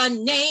 In the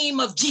name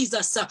of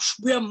Jesus,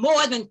 we're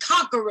more than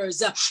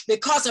conquerors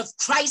because of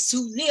Christ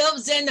who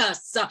lives in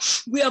us.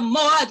 We're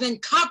more than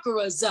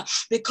conquerors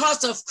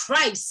because of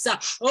Christ.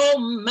 Oh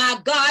my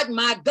God,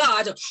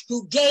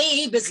 who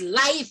gave His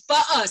life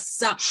for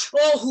us.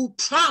 Oh, who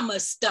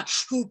promised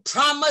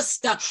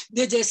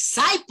the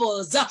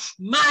disciples,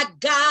 my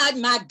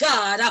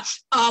God,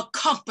 a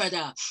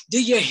comforter. Do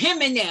you hear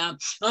me now?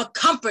 A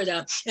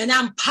comforter. And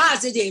I'm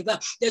positive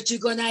that you're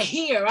going to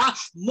hear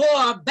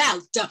more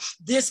about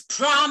this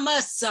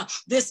promise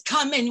this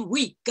coming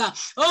week.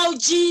 Oh,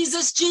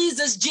 Jesus.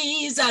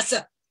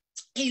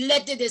 He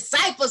let the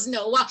disciples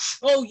know,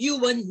 oh, you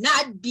will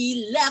not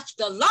be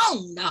left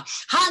alone.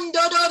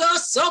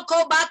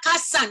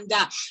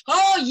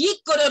 Oh,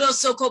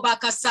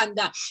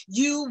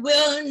 you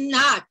will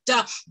not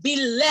be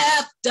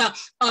left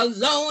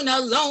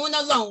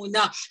alone.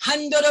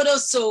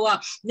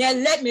 Now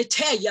let me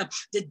tell you,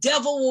 the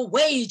devil will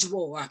wage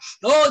war.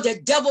 Oh, the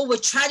devil will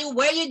try to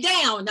wear you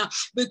down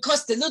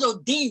because the little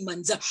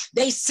demons,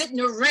 they sitting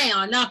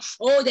around.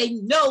 Oh, they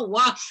know,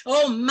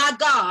 oh my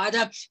God,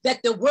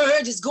 that the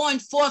word is going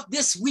forth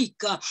this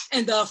week,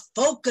 and the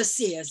focus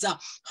is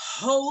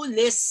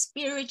Holy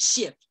Spirit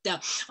shift.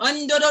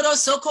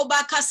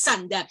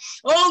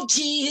 Oh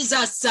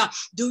Jesus,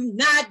 do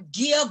not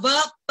give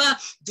up.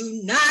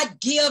 Do not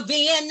give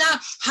in.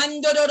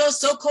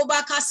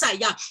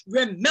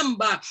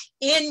 Remember,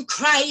 in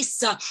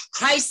Christ,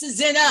 Christ is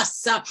in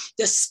us.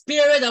 The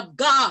Spirit of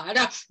God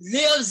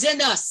lives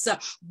in us.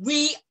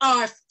 We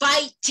are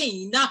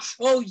fighting.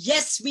 Oh,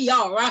 yes, we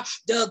are.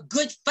 The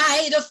good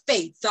fight of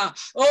faith.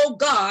 Oh,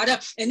 God.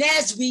 And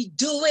as we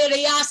do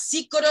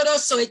it,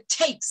 so it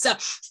takes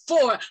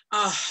for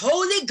a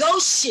Holy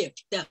Ghost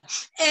shift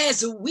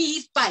as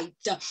we fight.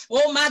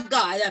 Oh, my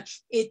God.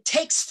 It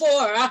takes for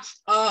a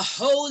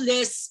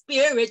Holy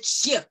Spirit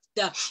shift,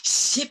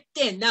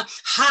 shifting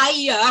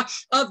higher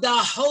of the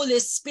Holy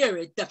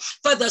Spirit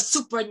for the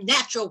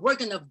supernatural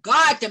working of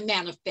God to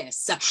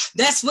manifest.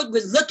 That's what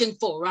we're looking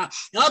for.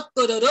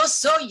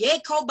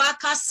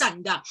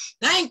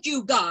 Thank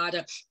you,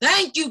 God.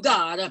 Thank you,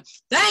 God.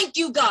 Thank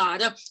you,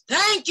 God.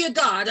 Thank you,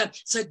 God.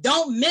 So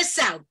don't miss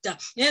out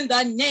in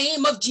the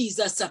name of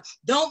Jesus.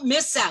 Don't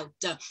miss out.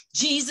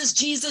 Jesus,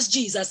 Jesus,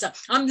 Jesus.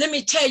 Let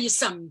me tell you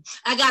something.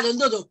 I got a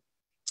little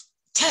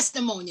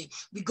testimony.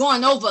 We're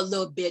going over a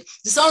little bit.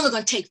 It's only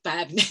going to take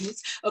 5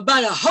 minutes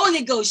about a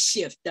Holy Ghost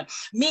shift.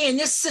 Me and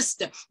this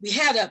sister, we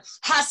had a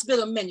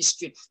hospital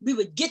ministry. We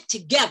would get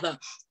together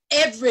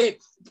every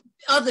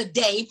other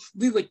day.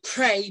 We would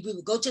pray. We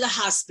would go to the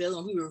hospital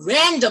and we would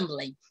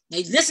randomly, now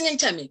listening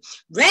to me,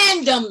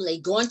 randomly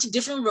go into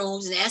different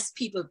rooms and ask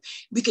people if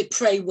we could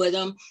pray with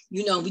them.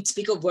 You know, we'd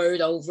speak a word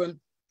over them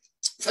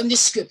from the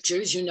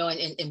scriptures, you know,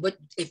 and what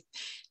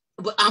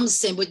I'm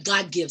saying, what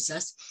God gives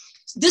us.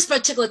 This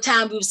particular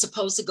time we were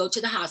supposed to go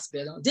to the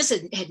hospital. This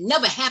had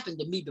never happened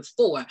to me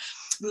before.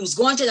 We was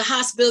going to the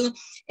hospital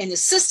and the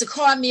sister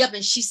called me up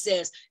and she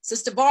says,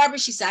 Sister Barbara,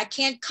 she said, I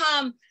can't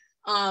come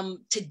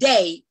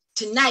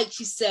tonight.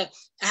 She said,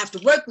 I have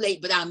to work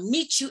late, but I'll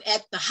meet you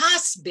at the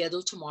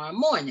hospital tomorrow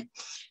morning.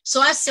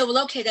 So I said,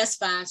 well, okay, that's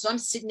fine. So I'm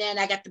sitting there and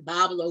I got the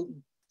Bible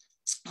open.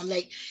 I'm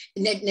like,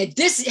 now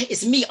this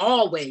is me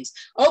always.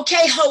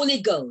 Okay,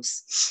 Holy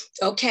Ghost.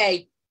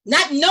 Okay,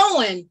 not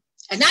knowing,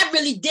 and I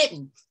really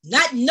didn't,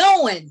 not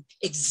knowing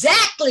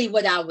exactly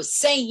what I was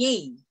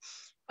saying.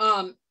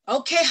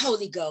 Okay,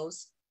 Holy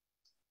Ghost.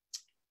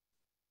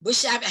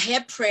 Wish I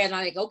had prayer. And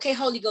I'm like, okay,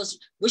 Holy Ghost,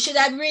 what should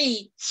I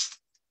read?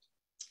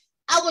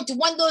 I went to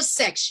one little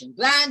section,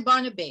 blind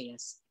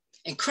Barnabas.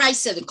 And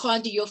Christ said,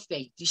 according to your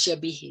faith, you shall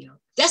be healed.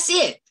 That's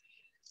it.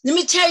 Let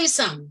me tell you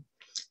something.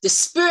 The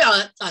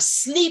spirit of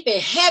sleep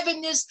and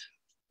heaviness,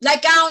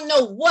 like I don't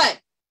know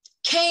what,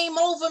 came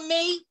over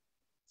me.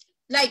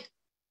 Like,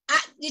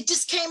 it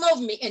just came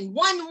over me, and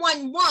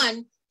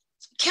 111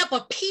 kept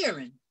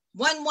appearing.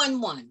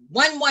 111,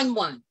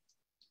 111.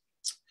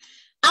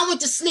 I went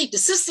to sleep. The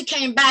sister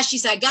came by. She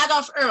said, I got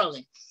off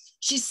early.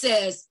 She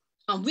says,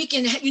 we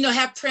can,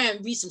 have prayer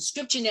and read some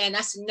scripture there. And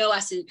I said, no. I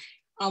said,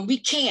 we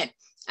can't.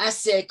 I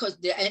said, because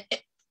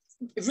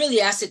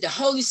I said, the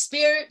Holy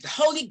Spirit, the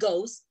Holy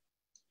Ghost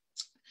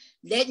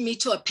led me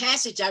to a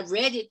passage. I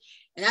read it,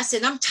 and I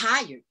said, I'm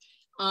tired,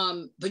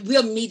 but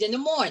we'll meet in the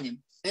morning.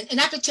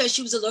 And I could tell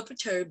she was a little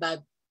perturbed by,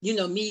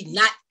 me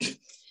not,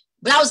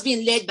 but I was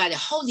being led by the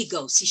Holy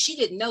Ghost. See, she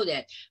didn't know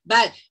that,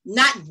 by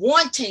not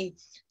wanting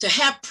to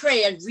have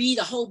prayer and read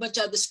a whole bunch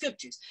of other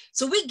scriptures.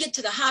 So we get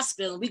to the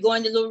hospital and we go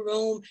in the little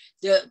room,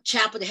 the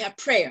chapel, to have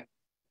prayer.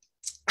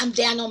 I'm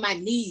down on my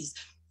knees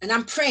and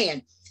I'm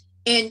praying.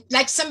 And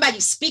like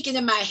somebody speaking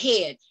in my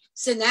head,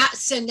 said, now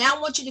I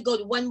want you to go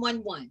to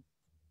 111.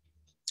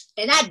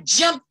 And I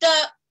jumped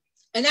up.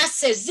 And I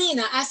said,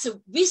 Zena, I said,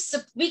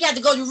 we got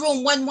to go to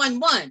room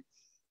 111.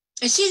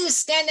 And she just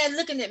standing there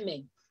looking at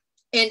me.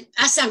 And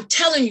I said, I'm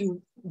telling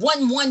you,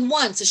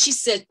 111. So she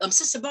said,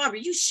 Sister Barbara,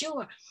 you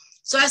sure?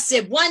 So I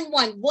said,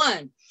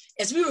 111.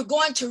 As we were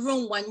going to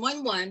room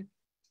 111,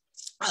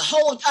 a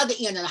whole other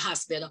end of the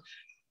hospital,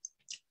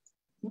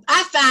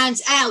 I find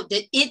out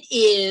that it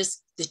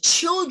is the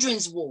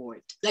children's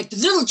ward, like the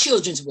little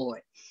children's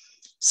ward.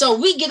 So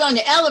we get on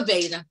the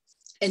elevator.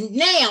 And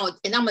now,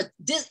 I'm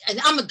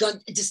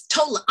just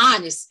totally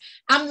honest.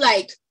 I'm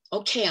like,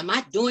 okay, am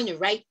I doing the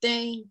right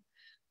thing?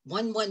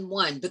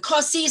 111,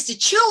 because see, it's the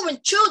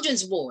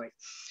children's ward.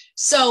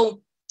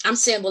 So I'm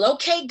saying, well,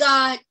 okay,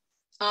 God,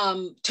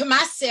 to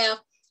myself,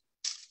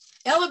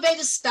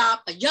 elevator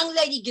stop. A young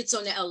lady gets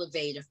on the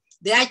elevator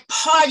that I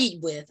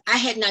partied with. I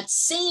had not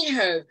seen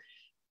her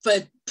for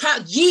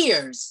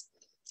years.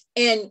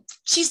 And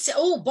she said,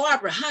 oh,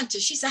 Barbara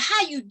Hunter. She said,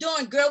 how you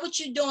doing, girl? What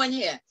you doing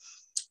here?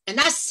 And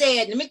I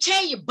said, let me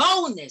tell you,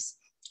 boldness.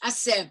 I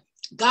said,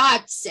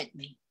 God sent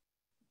me.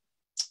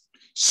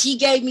 She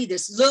gave me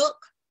this look.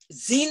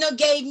 Zena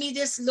gave me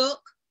this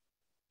look.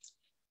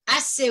 I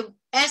said,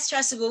 asked her,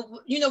 I said, well,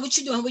 you know, what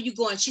you doing? Where you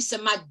going? She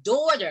said, my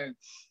daughter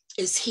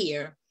is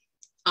here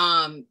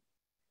in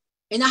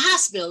the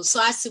hospital. So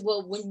I said,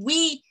 well,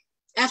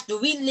 after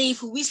we leave,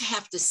 who we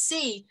have to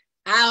see,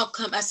 I'll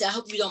come. I said, I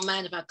hope you don't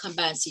mind if I come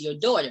by and see your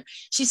daughter.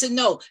 She said,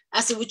 no.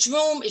 I said, which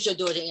room is your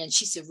daughter in?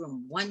 She said,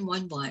 room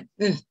 111.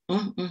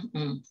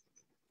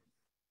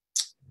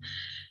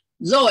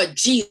 Lord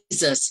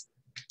Jesus.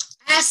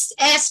 I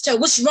asked her,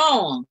 what's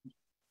wrong?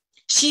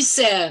 She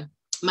said,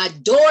 my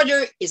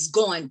daughter is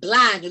going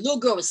blind. The little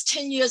girl was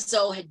 10 years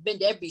old, had been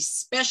to every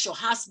special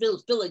hospital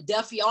in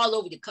Philadelphia, all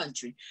over the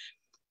country.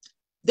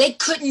 They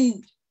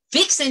couldn't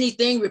fix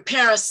anything,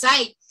 repair her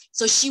sight.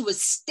 So she was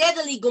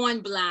steadily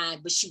going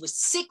blind, but she was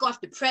sick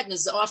off the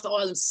prednisone, off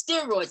all the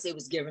steroids they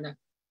was giving her.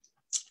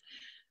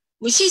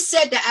 When she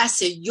said that, I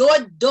said,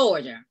 your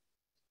daughter,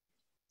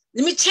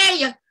 let me tell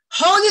you,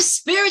 Holy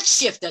Spirit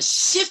shift, a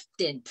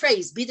shifting,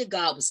 praise be to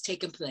God, was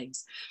taking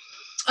place.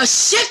 A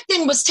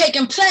shifting was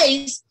taking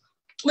place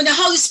when the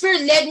Holy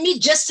Spirit led me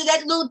just to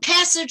that little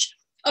passage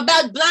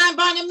about blind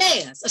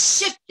Bartimaeus.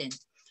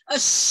 A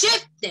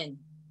shifting,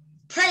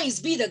 praise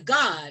be to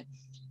God,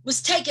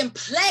 was taking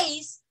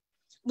place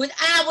when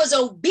I was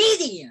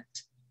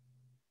obedient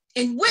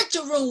and went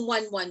to room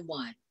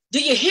 111. Do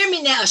you hear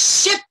me now? A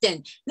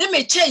shifting. Let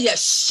me tell you, a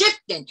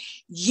shifting.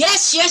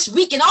 Yes,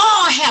 we can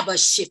all have a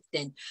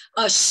shifting.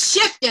 A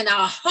shifting,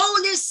 our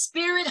Holy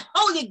Spirit,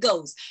 Holy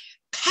Ghost,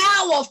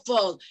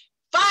 powerful,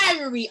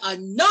 fiery,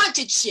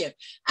 anointed shift.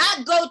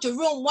 I go to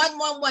room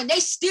 111. They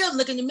still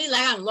looking at me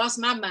like I lost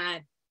my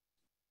mind.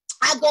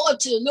 I go up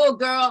to the little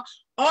girl.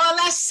 All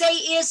I say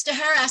is to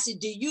her, I said,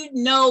 do you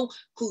know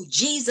who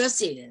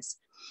Jesus is?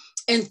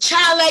 In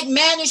childlike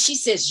manner, she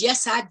says,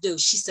 yes, I do.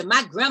 She said,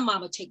 my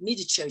grandmama take me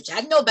to church. I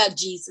know about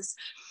Jesus.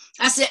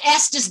 I said,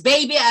 ask this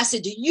baby. I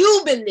said, do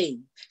you believe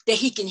that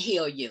he can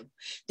heal you?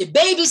 The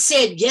baby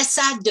said, yes,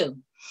 I do.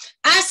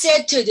 I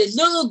said to the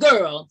little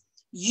girl,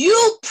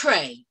 you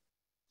pray.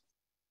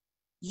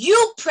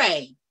 You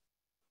pray.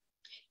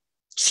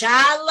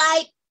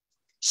 Childlike,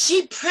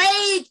 she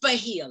prayed for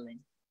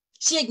healing.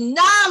 She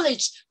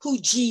acknowledged who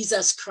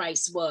Jesus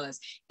Christ was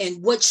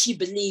and what she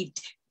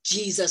believed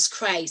Jesus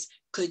Christ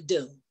could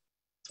do.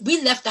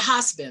 We left the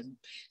hospital.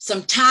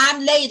 Some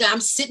time later,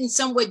 I'm sitting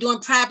somewhere doing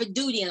private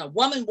duty, and a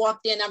woman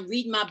walked in. I'm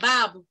reading my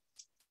Bible.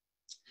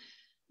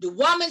 The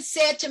woman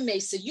said to me,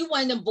 so you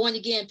one of them born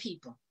again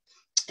people?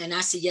 And I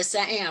said, yes,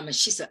 I am. And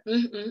she said,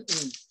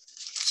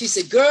 She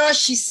said, girl,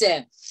 she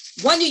said,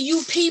 one of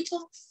you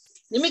people,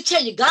 let me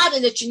tell you, God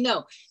will let you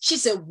know. She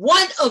said,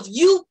 one of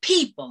you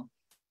people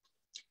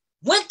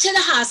went to the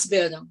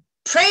hospital,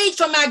 prayed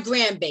for my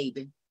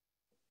grandbaby.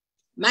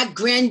 My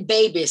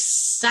grandbaby's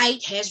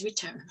sight has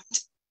returned.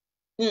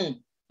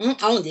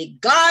 Only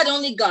God,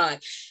 only God.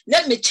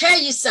 Let me tell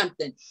you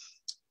something.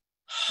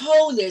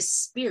 Holy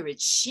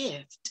Spirit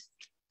shift.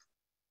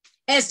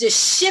 As the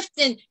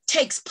shifting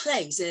takes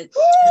place, and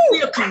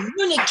we are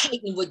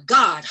communicating with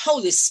God,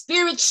 Holy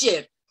Spirit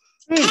shift.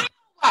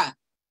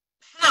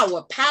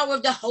 Power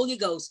of the Holy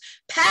Ghost.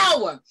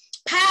 Power.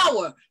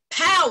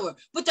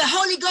 But the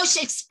Holy Ghost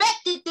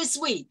expected this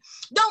week.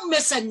 Don't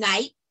miss a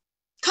night.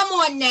 Come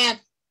on now.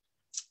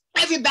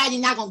 Everybody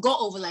not going to go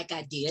over like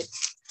I did.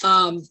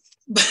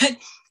 But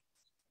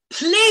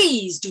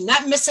please do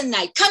not miss a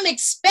night. Come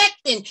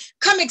expecting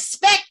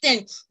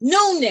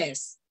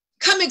newness.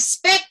 Come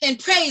expecting,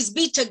 praise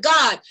be to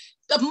God,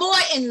 the more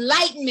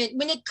enlightenment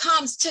when it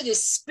comes to the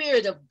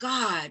Spirit of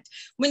God,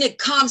 when it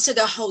comes to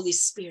the Holy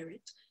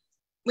Spirit,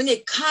 when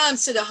it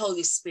comes to the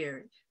Holy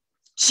Spirit.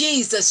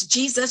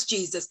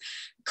 Jesus.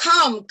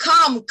 Come.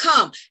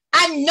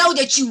 I know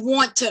that you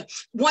want to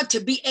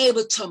be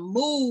able to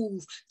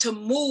move,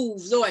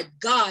 Lord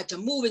God, to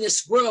move in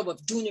this world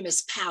of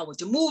dunamis power,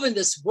 to move in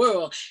this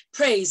world,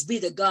 praise be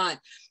to God,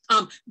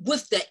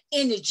 with the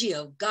energy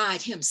of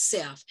God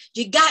himself.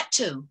 You got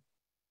to.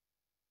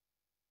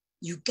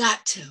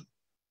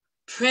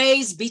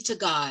 Praise be to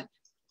God.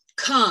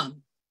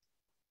 Come,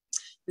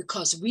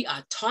 because we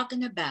are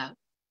talking about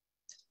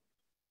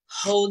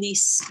Holy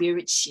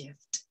Spirit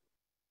shift.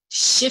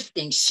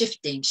 Shifting,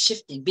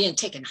 being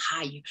taken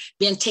higher,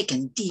 being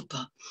taken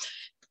deeper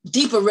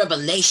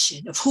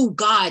revelation of who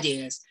God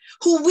is,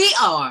 who we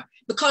are,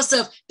 because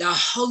of the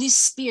Holy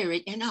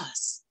Spirit in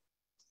us.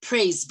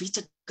 Praise be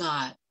to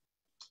God.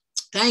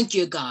 Thank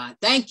you, God.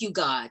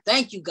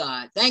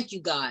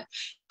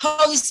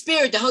 Holy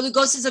Spirit, the Holy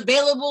Ghost is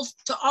available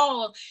to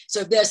all.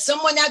 So if there's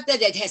someone out there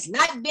that has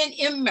not been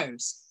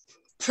immersed,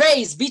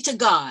 praise be to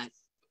God.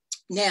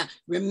 Now,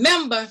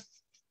 remember,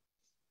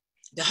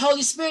 the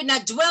Holy Spirit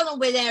not dwelling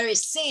where there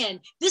is sin.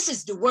 This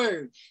is the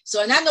word.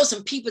 So, and I know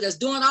some people that's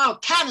doing all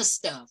kind of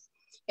stuff,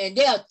 and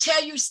they'll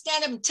tell you,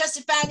 stand up and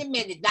testify in a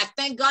minute. I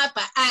thank God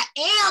for I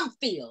am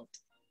filled.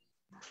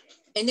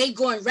 And they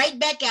going right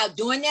back out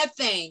doing their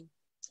thing.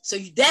 So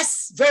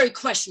that's very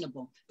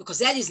questionable, because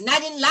that is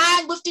not in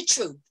line with the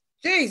truth.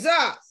 Jesus.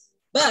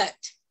 But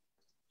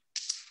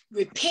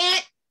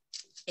repent,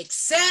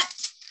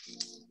 accept.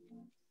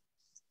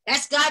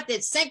 That's God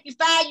that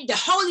sanctify you,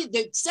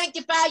 that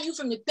sanctify you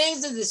from the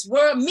things of this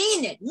world.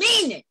 Mean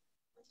it,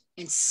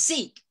 and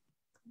seek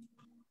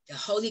the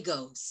Holy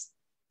Ghost.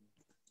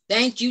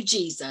 Thank you,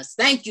 Jesus.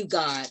 Thank you,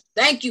 God.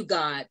 Thank you,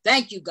 God.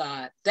 Thank you,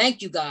 God.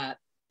 Thank you, God.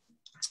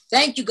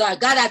 Thank you, God.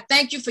 God, I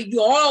thank you for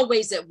you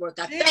always at work.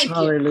 I thank you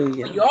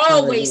for you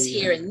always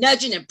here and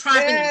nudging and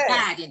prompting and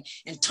guiding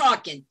and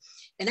talking.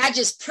 And I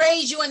just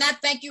praise you and I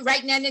thank you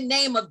right now in the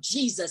name of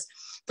Jesus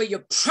for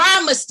your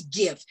promised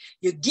gift,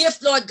 your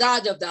gift, Lord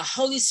God, of the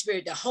Holy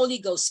Spirit, the Holy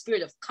Ghost,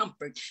 Spirit of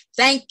comfort.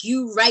 Thank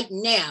you right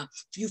now.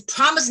 You've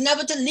promised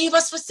never to leave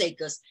us,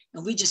 forsake us,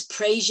 and we just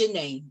praise your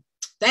name.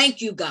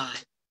 Thank you, God.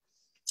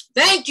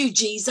 Thank you,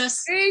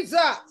 Jesus. Jesus.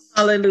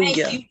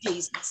 Hallelujah. Thank you,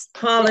 Jesus.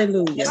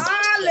 Hallelujah.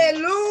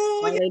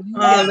 Hallelujah.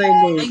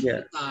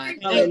 Hallelujah.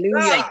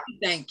 Hallelujah.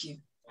 Thank you.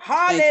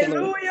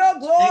 Hallelujah.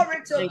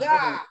 Glory to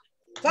God.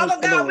 Father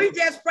Thank you, God, Lord. we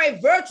just pray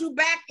virtue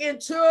back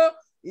into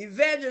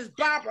Evangelist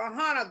Barbara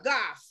Hunter,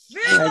 God.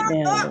 Fill Right her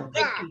now, up, Lord.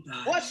 God. Thank you,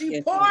 God. What she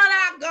Yes, poured Lord.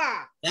 out,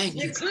 God. Thank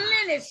you,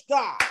 Replenish,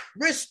 God.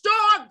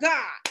 Restore,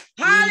 God.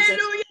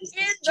 Hallelujah.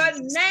 In the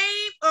Jesus.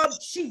 name of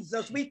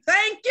Jesus, we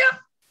thank you.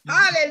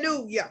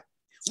 Hallelujah.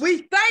 We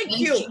thank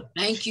you.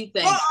 Thank you.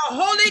 For a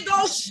Holy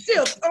Ghost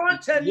shift on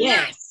tonight,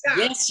 Yes. God.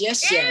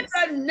 Yes. In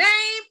the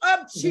name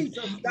of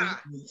Jesus, God.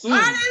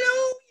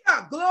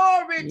 Hallelujah.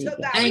 Glory to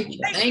God. Thank you,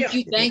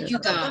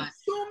 for the God.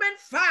 consuming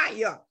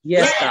fire.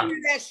 Yes, God.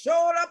 Hallelujah, that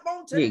showed up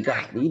on Yeah, tonight.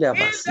 God.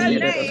 In the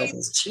name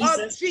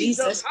of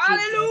Jesus.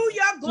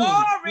 Hallelujah.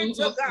 Glory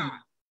to God.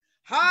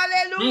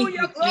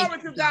 Hallelujah. Glory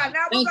to God.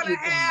 Now we're going to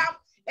have,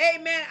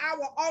 amen,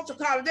 our altar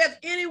call. If there's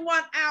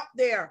anyone out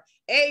there,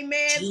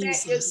 amen,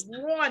 that is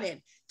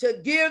wanting to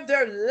give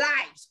their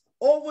lives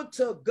over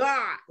to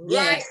God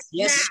right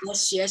now.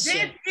 This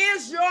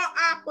is your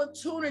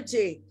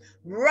opportunity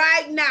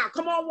right now.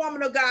 Come on,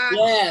 woman of God.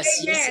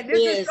 Amen.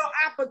 This is your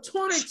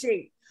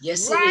opportunity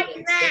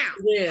right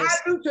now.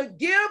 Hallelujah. To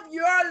give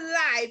your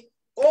life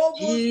over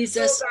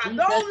to God.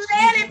 Don't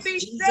let it be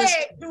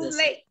said too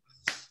late.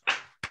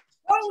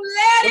 Don't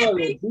let it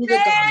be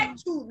said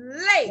too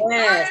late.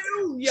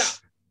 Hallelujah.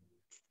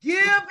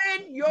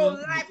 Giving your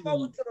life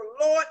over to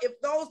the Lord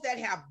if those that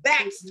have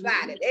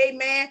backslided.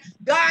 Amen.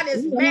 God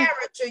is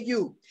married to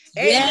you.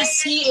 Amen.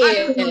 Yes, he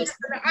is. It's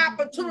an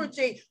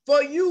opportunity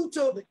for you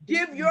to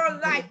give your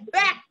life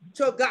back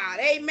to God.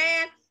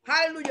 Amen.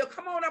 Hallelujah.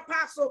 Come on,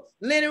 Apostle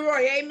Lenny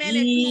Roy. Amen.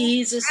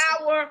 Jesus.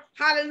 And our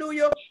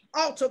hallelujah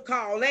altar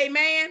call.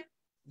 Amen.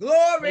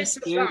 Glory to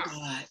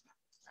God.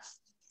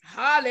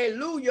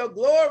 Hallelujah.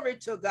 Glory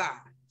to God.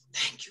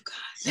 Thank you, God.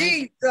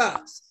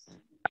 Jesus.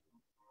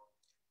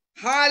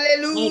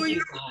 Hallelujah. Thank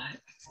you, God.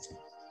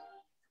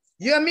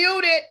 You're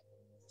muted.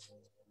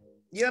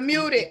 You're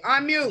muted.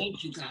 Unmute.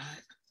 Thank you,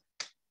 God.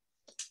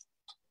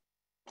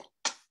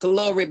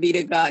 Glory be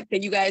to God.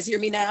 Can you guys hear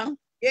me now?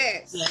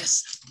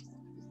 Yes.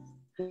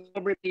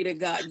 Glory be to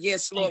God.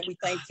 Yes, Lord, we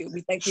thank you.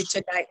 We thank you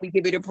tonight. We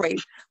give you the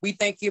praise. We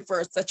thank you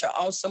for such an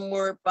awesome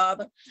word,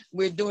 Father.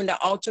 We're doing the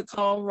altar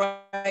call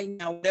right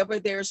now, whatever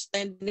they're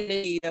standing in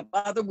need of.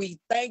 Father, we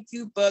thank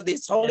you for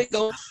this Holy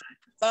Ghost.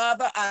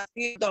 Father, I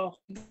feel the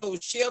Holy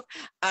Ghost shift.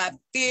 I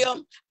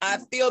feel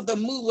the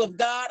move of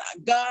God.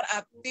 God,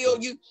 I feel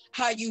you,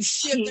 how you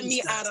shifted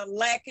me out of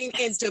lacking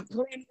into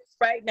plenty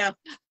right now.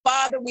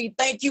 Father, we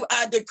thank you.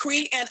 I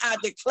decree and I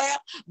declare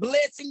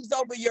blessings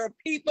over your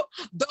people,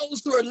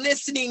 those who are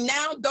listening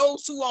now,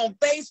 those who are on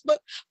Facebook.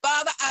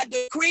 Father, I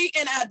decree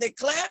and I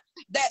declare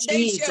that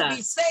they shall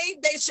be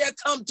saved. They shall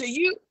come to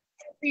you,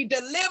 be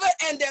delivered,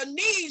 and their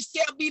needs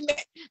shall be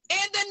met.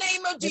 In the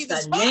name of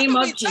Jesus. In the name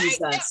of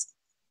Jesus.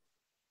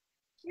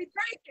 We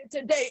thank you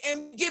today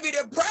and give you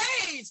the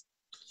praise.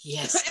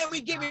 Yes. And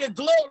we give you the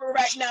glory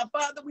right now.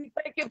 Father, we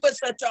thank you for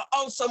such an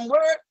awesome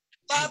word.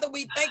 Father,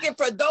 we thank you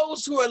for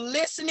those who are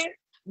listening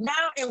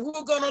now and who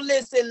are going to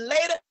listen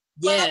later.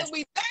 Yes. Father,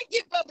 we thank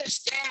you for the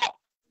shout.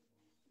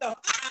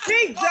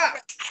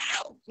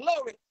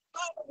 Glory.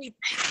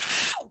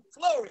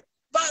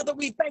 Father,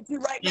 we thank you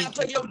right now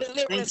for your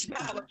deliverance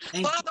power.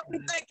 Father, we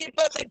thank you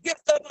for the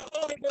gift of the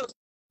Holy Ghost.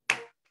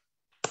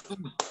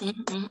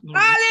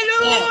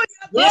 Hallelujah.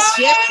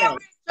 Glory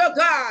to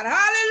God.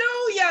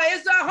 Hallelujah.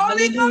 It's a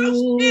Holy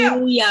Ghost shift.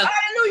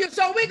 Hallelujah.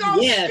 So we're going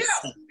to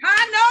shift.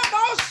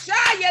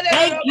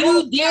 Thank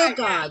you, dear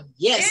God.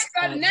 Yes.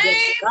 In the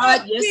name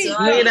of Jesus.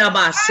 Yeah,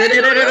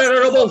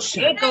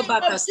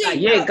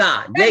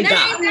 God. Yeah,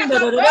 God.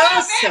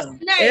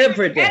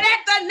 Every day. And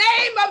at the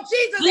name of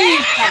Jesus,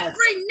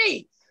 every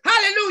knee,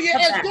 hallelujah,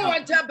 is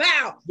going to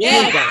bow.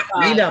 Yeah, God.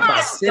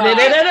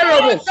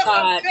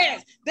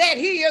 That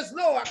he is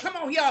Lord. Come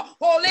on here,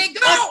 Holy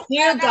Ghost.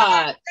 Dear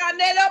God.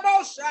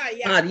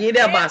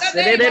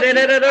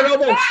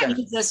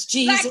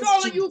 Jesus. Like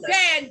only you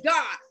can,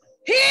 God.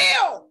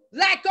 Heal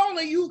like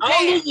only you can.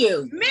 Only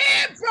you.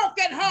 Mend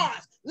broken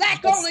hearts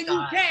like only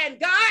you can,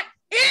 God.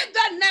 In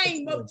the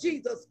name of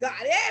Jesus, God.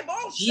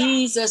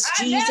 Jesus.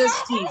 In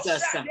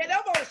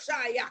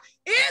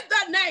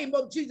the name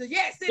of Jesus.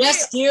 Yes, it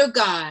is. Dear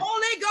God.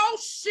 Holy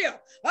Ghost shift.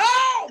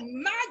 Oh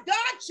my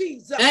God,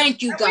 Jesus.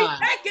 Thank you, and God.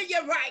 We thanking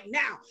you right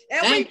now.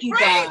 And Thank we you,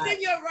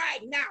 praising you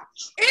right now.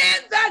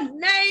 In the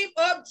name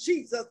of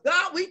Jesus.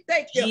 God, we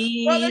thank you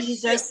for the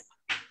shift.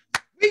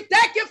 We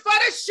thank you for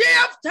the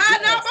shift.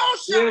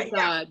 Yes,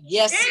 God.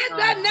 Yes, in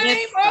the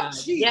name of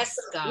Jesus. Yes,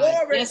 God.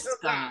 Glory yes, to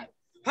God.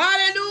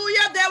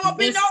 Hallelujah. There will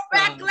be no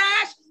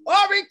backlash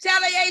or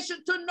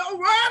retaliation to no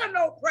word or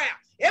no prayer.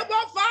 It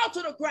won't fall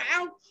to the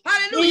ground.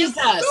 Hallelujah.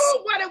 Do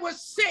what it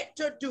was sent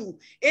to do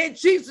in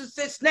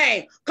Jesus'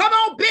 name. Come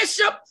on,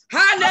 Bishop.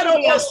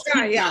 Hallelujah.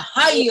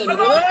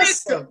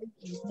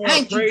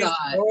 Thank you,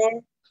 God.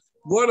 Lord.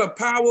 What a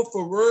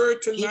powerful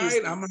word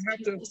tonight. I'm going to have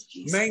to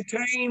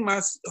maintain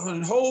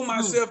and hold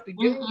myself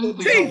together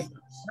because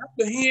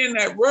after hearing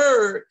that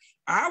word,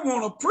 I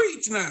want to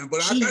preach now,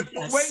 but I got to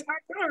wait my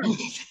turn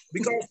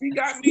because she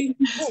got me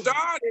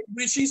started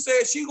when she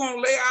said she's going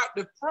to lay out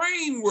the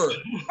framework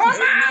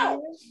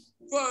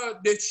for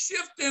the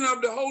shifting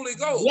of the Holy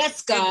Ghost.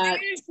 Yes, God. And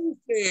then she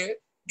said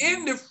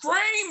in the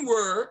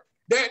framework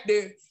that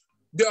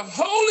the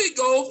Holy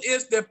Ghost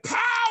is the power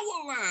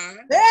line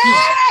of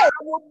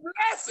our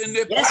blessing,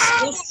 the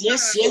power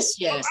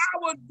line of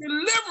our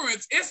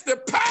deliverance. It's the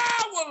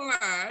power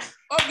line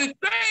of the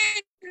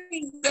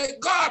things that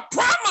God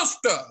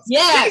promised us.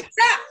 Yes.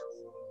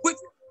 Which is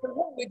the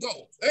Holy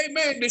Ghost.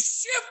 Amen. The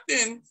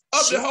shifting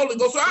of the Holy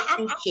Ghost. So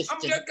I'm just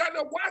got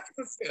to watch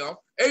myself.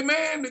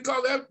 Amen.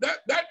 Because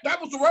that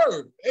was the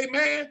word.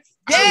 Amen.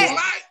 Yes. I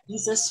like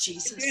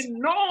Jesus. and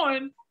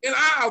knowing, and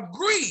I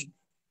agree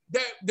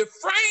that the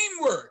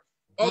framework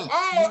of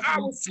all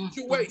our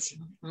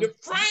situations, the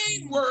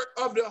framework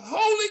of the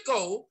Holy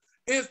Ghost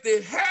is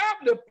to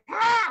have the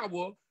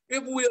power,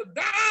 if we're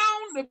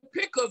down, to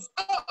pick us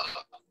up.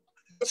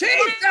 The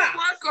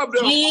framework of the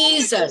Holy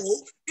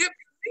Ghost, if you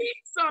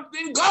need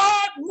something,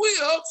 God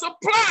will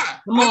supply.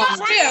 Come on.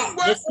 The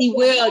framework Yes, He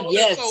will.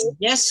 Yes.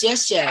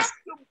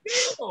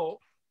 Oh,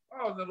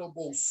 little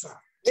both sides.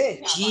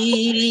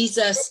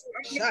 Jesus.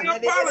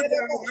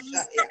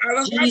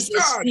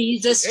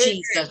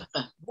 Jesus.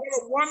 What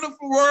a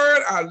wonderful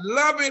word. I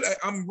love it.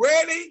 I'm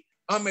ready.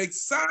 I'm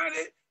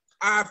excited.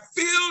 I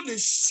feel the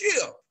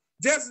shift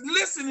just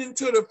listening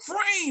to the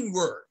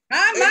framework.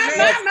 I'm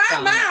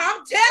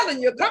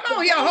telling you. Come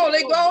on here,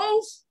 Holy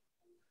Ghost.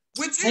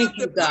 Which is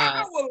the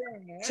power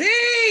line.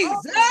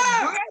 Jesus.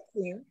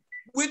 Blessing,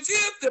 which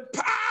is the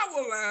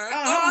power line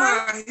of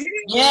my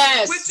healing.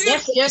 Yes. Which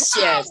is the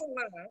power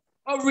line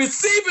of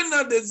receiving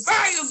the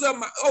desires of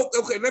my. Oh,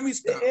 okay. Let me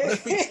stop. Hey.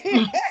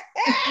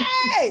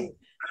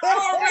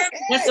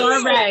 That's all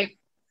right.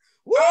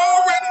 I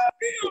already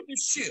feel the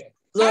shift.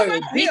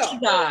 Glory be to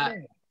God.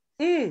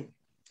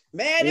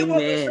 Man, it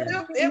was a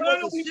shift. It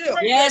was a shift.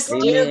 Yes,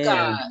 dear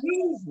God.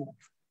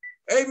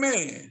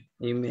 Amen.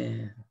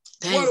 Amen.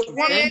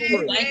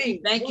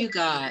 Thank you,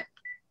 God.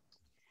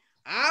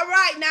 All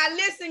right, now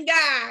listen,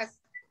 guys.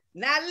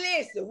 Now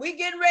listen, we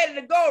getting ready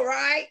to go,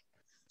 right?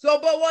 So,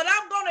 but what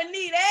I'm gonna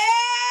need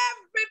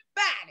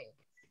everybody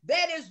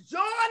that is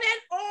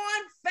joining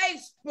on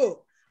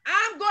Facebook,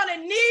 I'm gonna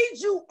need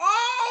you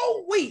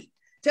all week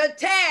to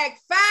tag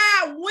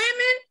 5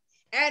 women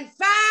and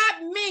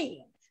 5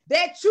 men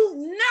that you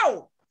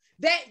know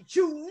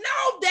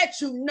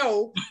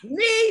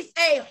needs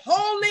a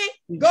Holy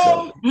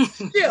Ghost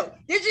shift.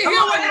 Did you hear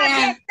what I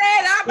just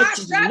said?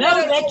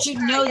 That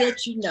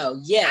you know.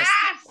 Yes.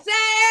 I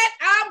said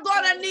I'm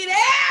gonna need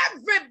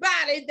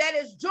everybody that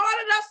is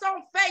joining us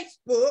on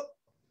Facebook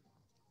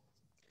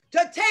to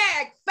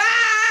tag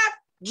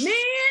 5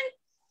 men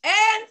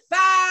and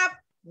 5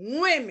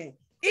 women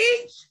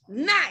each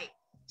night.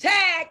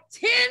 Tag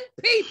 10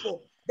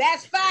 people.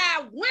 That's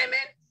 5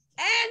 women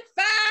and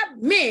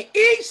 5 men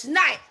each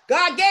night.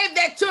 God gave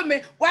that to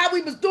me while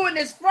we was doing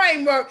this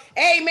framework.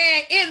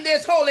 Amen. In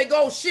this Holy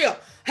Ghost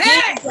shift.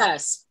 Hey,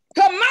 Jesus.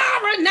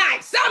 Tomorrow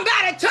night.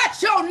 Somebody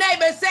touch your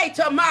neighbor and say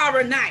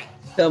tomorrow night.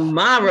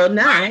 Tomorrow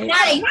night.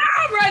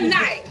 Tomorrow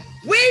night.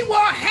 We will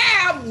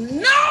have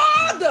no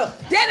other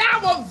than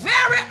our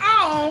very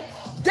own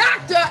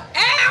Dr.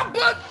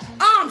 Albert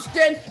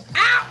Armstrong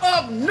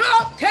out of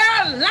North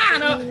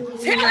Carolina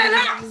telling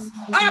us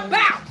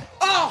about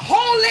a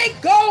Holy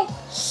Ghost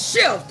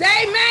shift.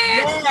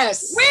 Amen.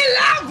 Yes. We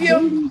love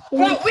you,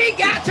 but we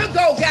got to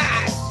go,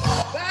 guys.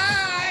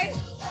 Bye.